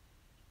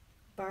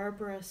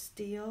 Barbara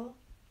Steele,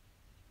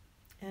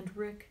 and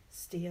Rick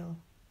Steele,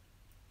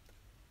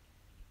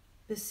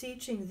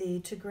 beseeching thee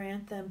to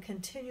grant them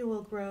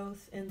continual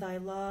growth in thy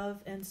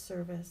love and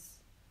service,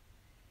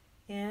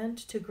 and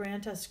to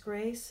grant us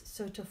grace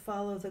so to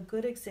follow the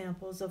good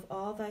examples of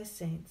all thy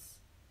saints,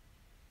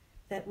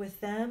 that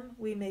with them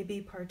we may be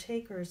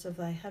partakers of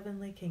thy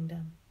heavenly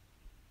kingdom.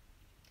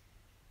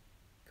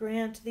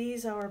 Grant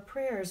these our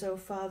prayers, O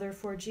Father,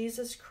 for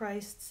Jesus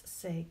Christ's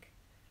sake,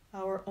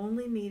 our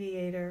only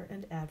mediator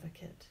and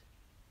advocate.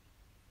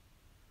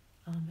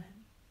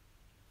 Amen.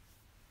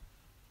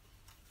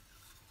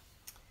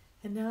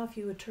 And now if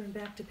you would turn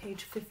back to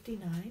page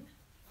 59.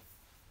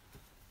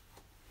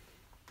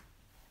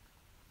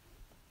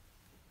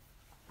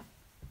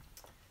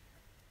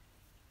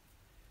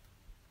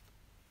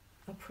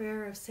 A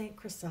prayer of St.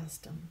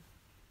 Chrysostom.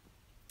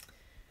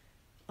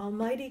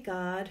 Almighty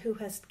God, who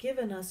hast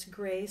given us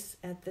grace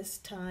at this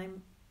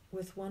time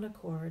with one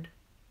accord.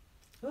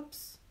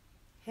 Oops,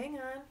 hang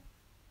on.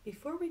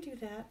 Before we do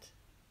that,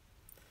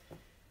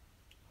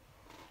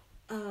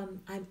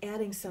 I'm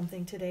adding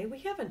something today. We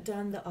haven't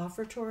done the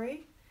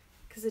offertory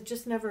because it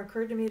just never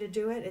occurred to me to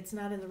do it. It's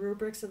not in the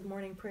rubrics of the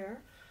morning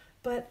prayer.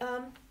 But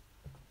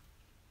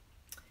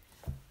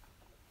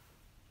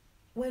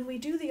when we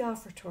do the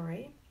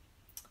offertory,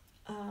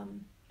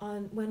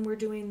 when we're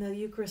doing the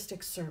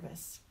Eucharistic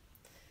service,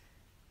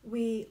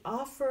 we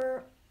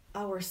offer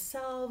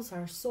ourselves,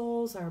 our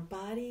souls, our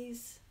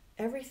bodies,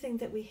 everything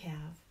that we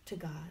have to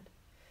God.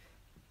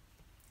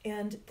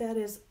 And that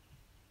is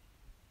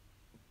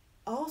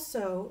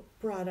also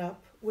brought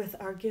up with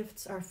our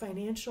gifts, our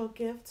financial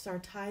gifts, our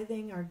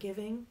tithing, our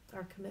giving,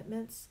 our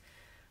commitments,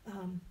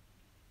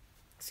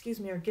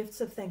 our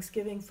gifts of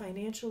thanksgiving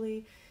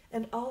financially,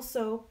 and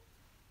also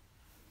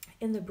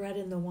in the bread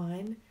and the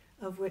wine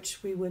of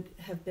which we would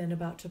have been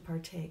about to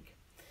partake.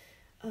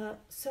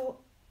 So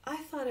I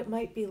thought it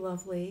might be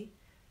lovely,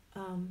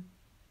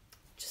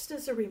 just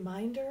as a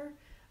reminder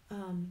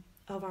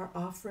of our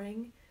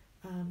offering.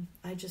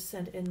 I just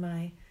sent in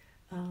my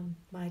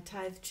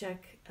tithe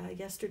check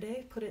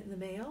yesterday, put it in the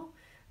mail.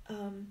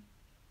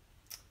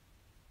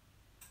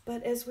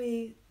 But as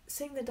we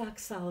sing the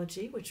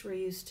doxology, which we're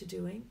used to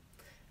doing,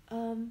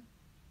 let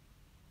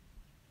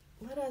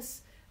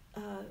us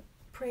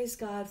praise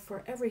God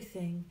for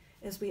everything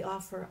as we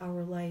offer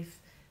our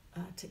life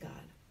to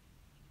God.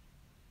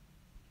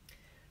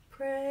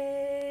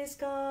 Praise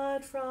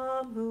God,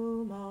 from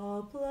whom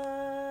all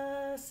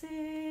blessings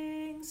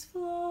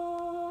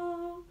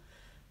flow.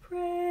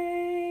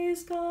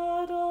 Praise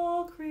God,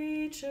 all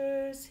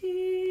creatures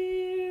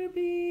here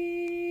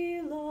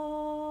below.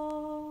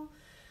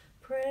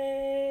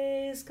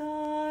 Praise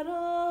God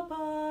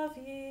above,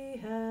 ye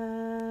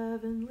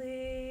heavenly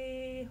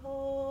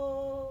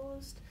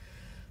host.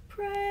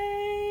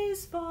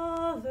 Praise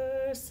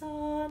Father,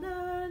 Son,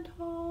 and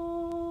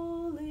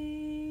Holy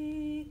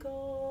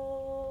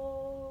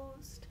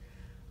Ghost.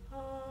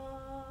 Amen.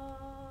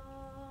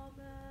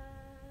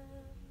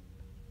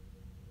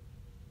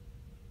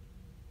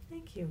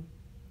 Thank you.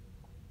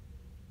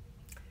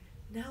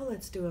 Now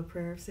let's do a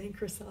prayer of St.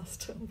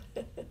 Chrysostom.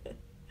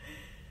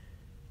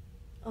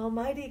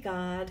 Almighty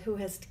God, who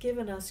hast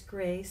given us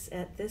grace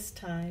at this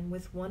time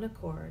with one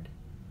accord,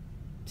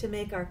 to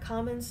make our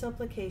common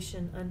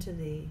supplication unto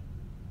thee,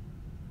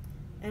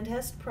 and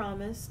hast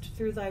promised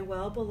through thy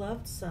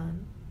well-beloved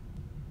Son,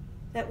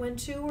 that when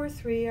 2 or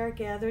 3 are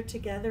gathered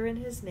together in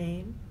his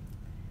name,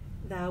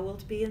 thou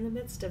wilt be in the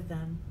midst of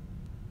them.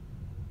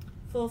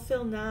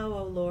 Fulfill now,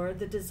 O Lord,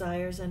 the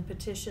desires and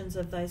petitions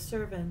of thy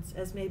servants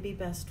as may be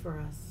best for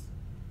us,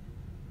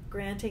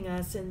 granting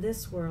us in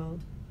this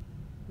world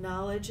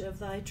knowledge of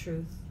thy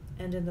truth,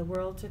 and in the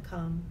world to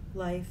come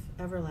life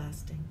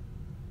everlasting.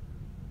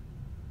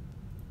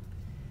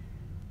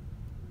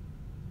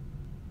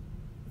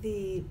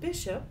 The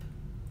Bishop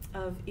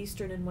of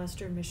Eastern and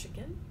Western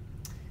Michigan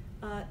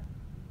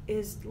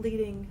is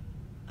leading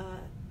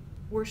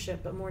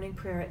worship, a morning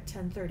prayer at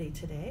 10:30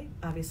 today,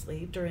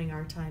 obviously during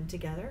our time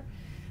together.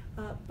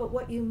 But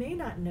what you may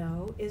not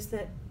know is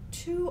that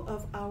 2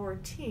 of our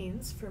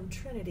teens from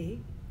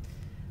Trinity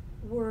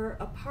were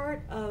a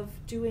part of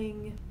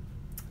doing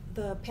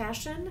the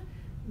Passion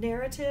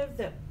narrative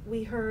that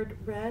we heard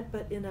read,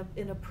 but in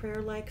a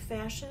prayer-like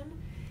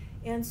fashion.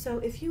 And so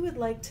if you would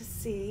like to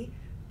see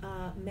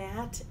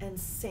Matt and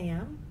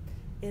Sam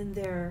in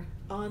their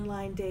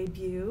online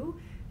debut,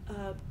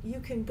 you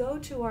can go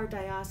to our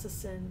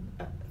diocesan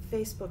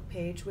Facebook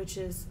page, which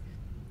is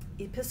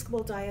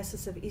Episcopal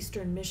Diocese of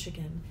Eastern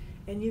Michigan,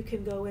 and you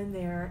can go in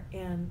there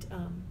and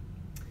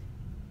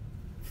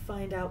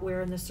find out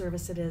where in the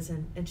service it is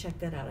and check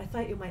that out. I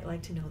thought you might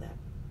like to know that.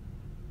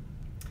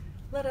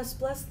 Let us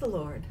bless the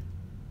Lord.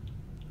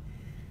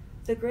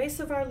 The grace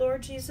of our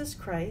Lord Jesus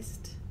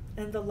Christ,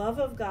 and the love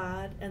of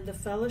God, and the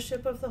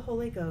fellowship of the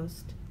Holy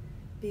Ghost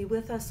be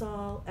with us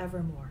all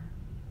evermore.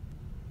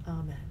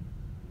 Amen.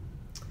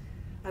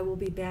 I will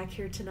be back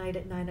here tonight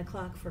at 9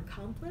 o'clock for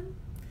Compline,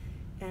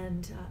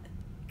 and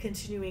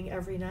continuing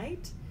every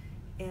night,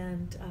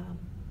 and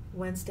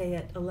Wednesday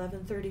at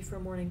 11:30 for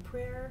morning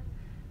prayer,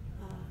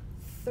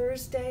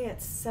 Thursday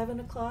at 7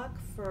 o'clock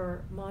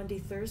for Maundy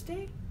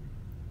Thursday,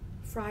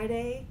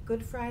 Friday,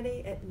 Good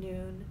Friday at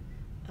noon,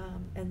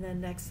 and then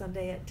next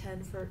Sunday at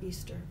 10 for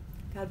Easter.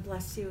 God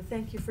bless you.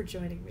 Thank you for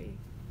joining me.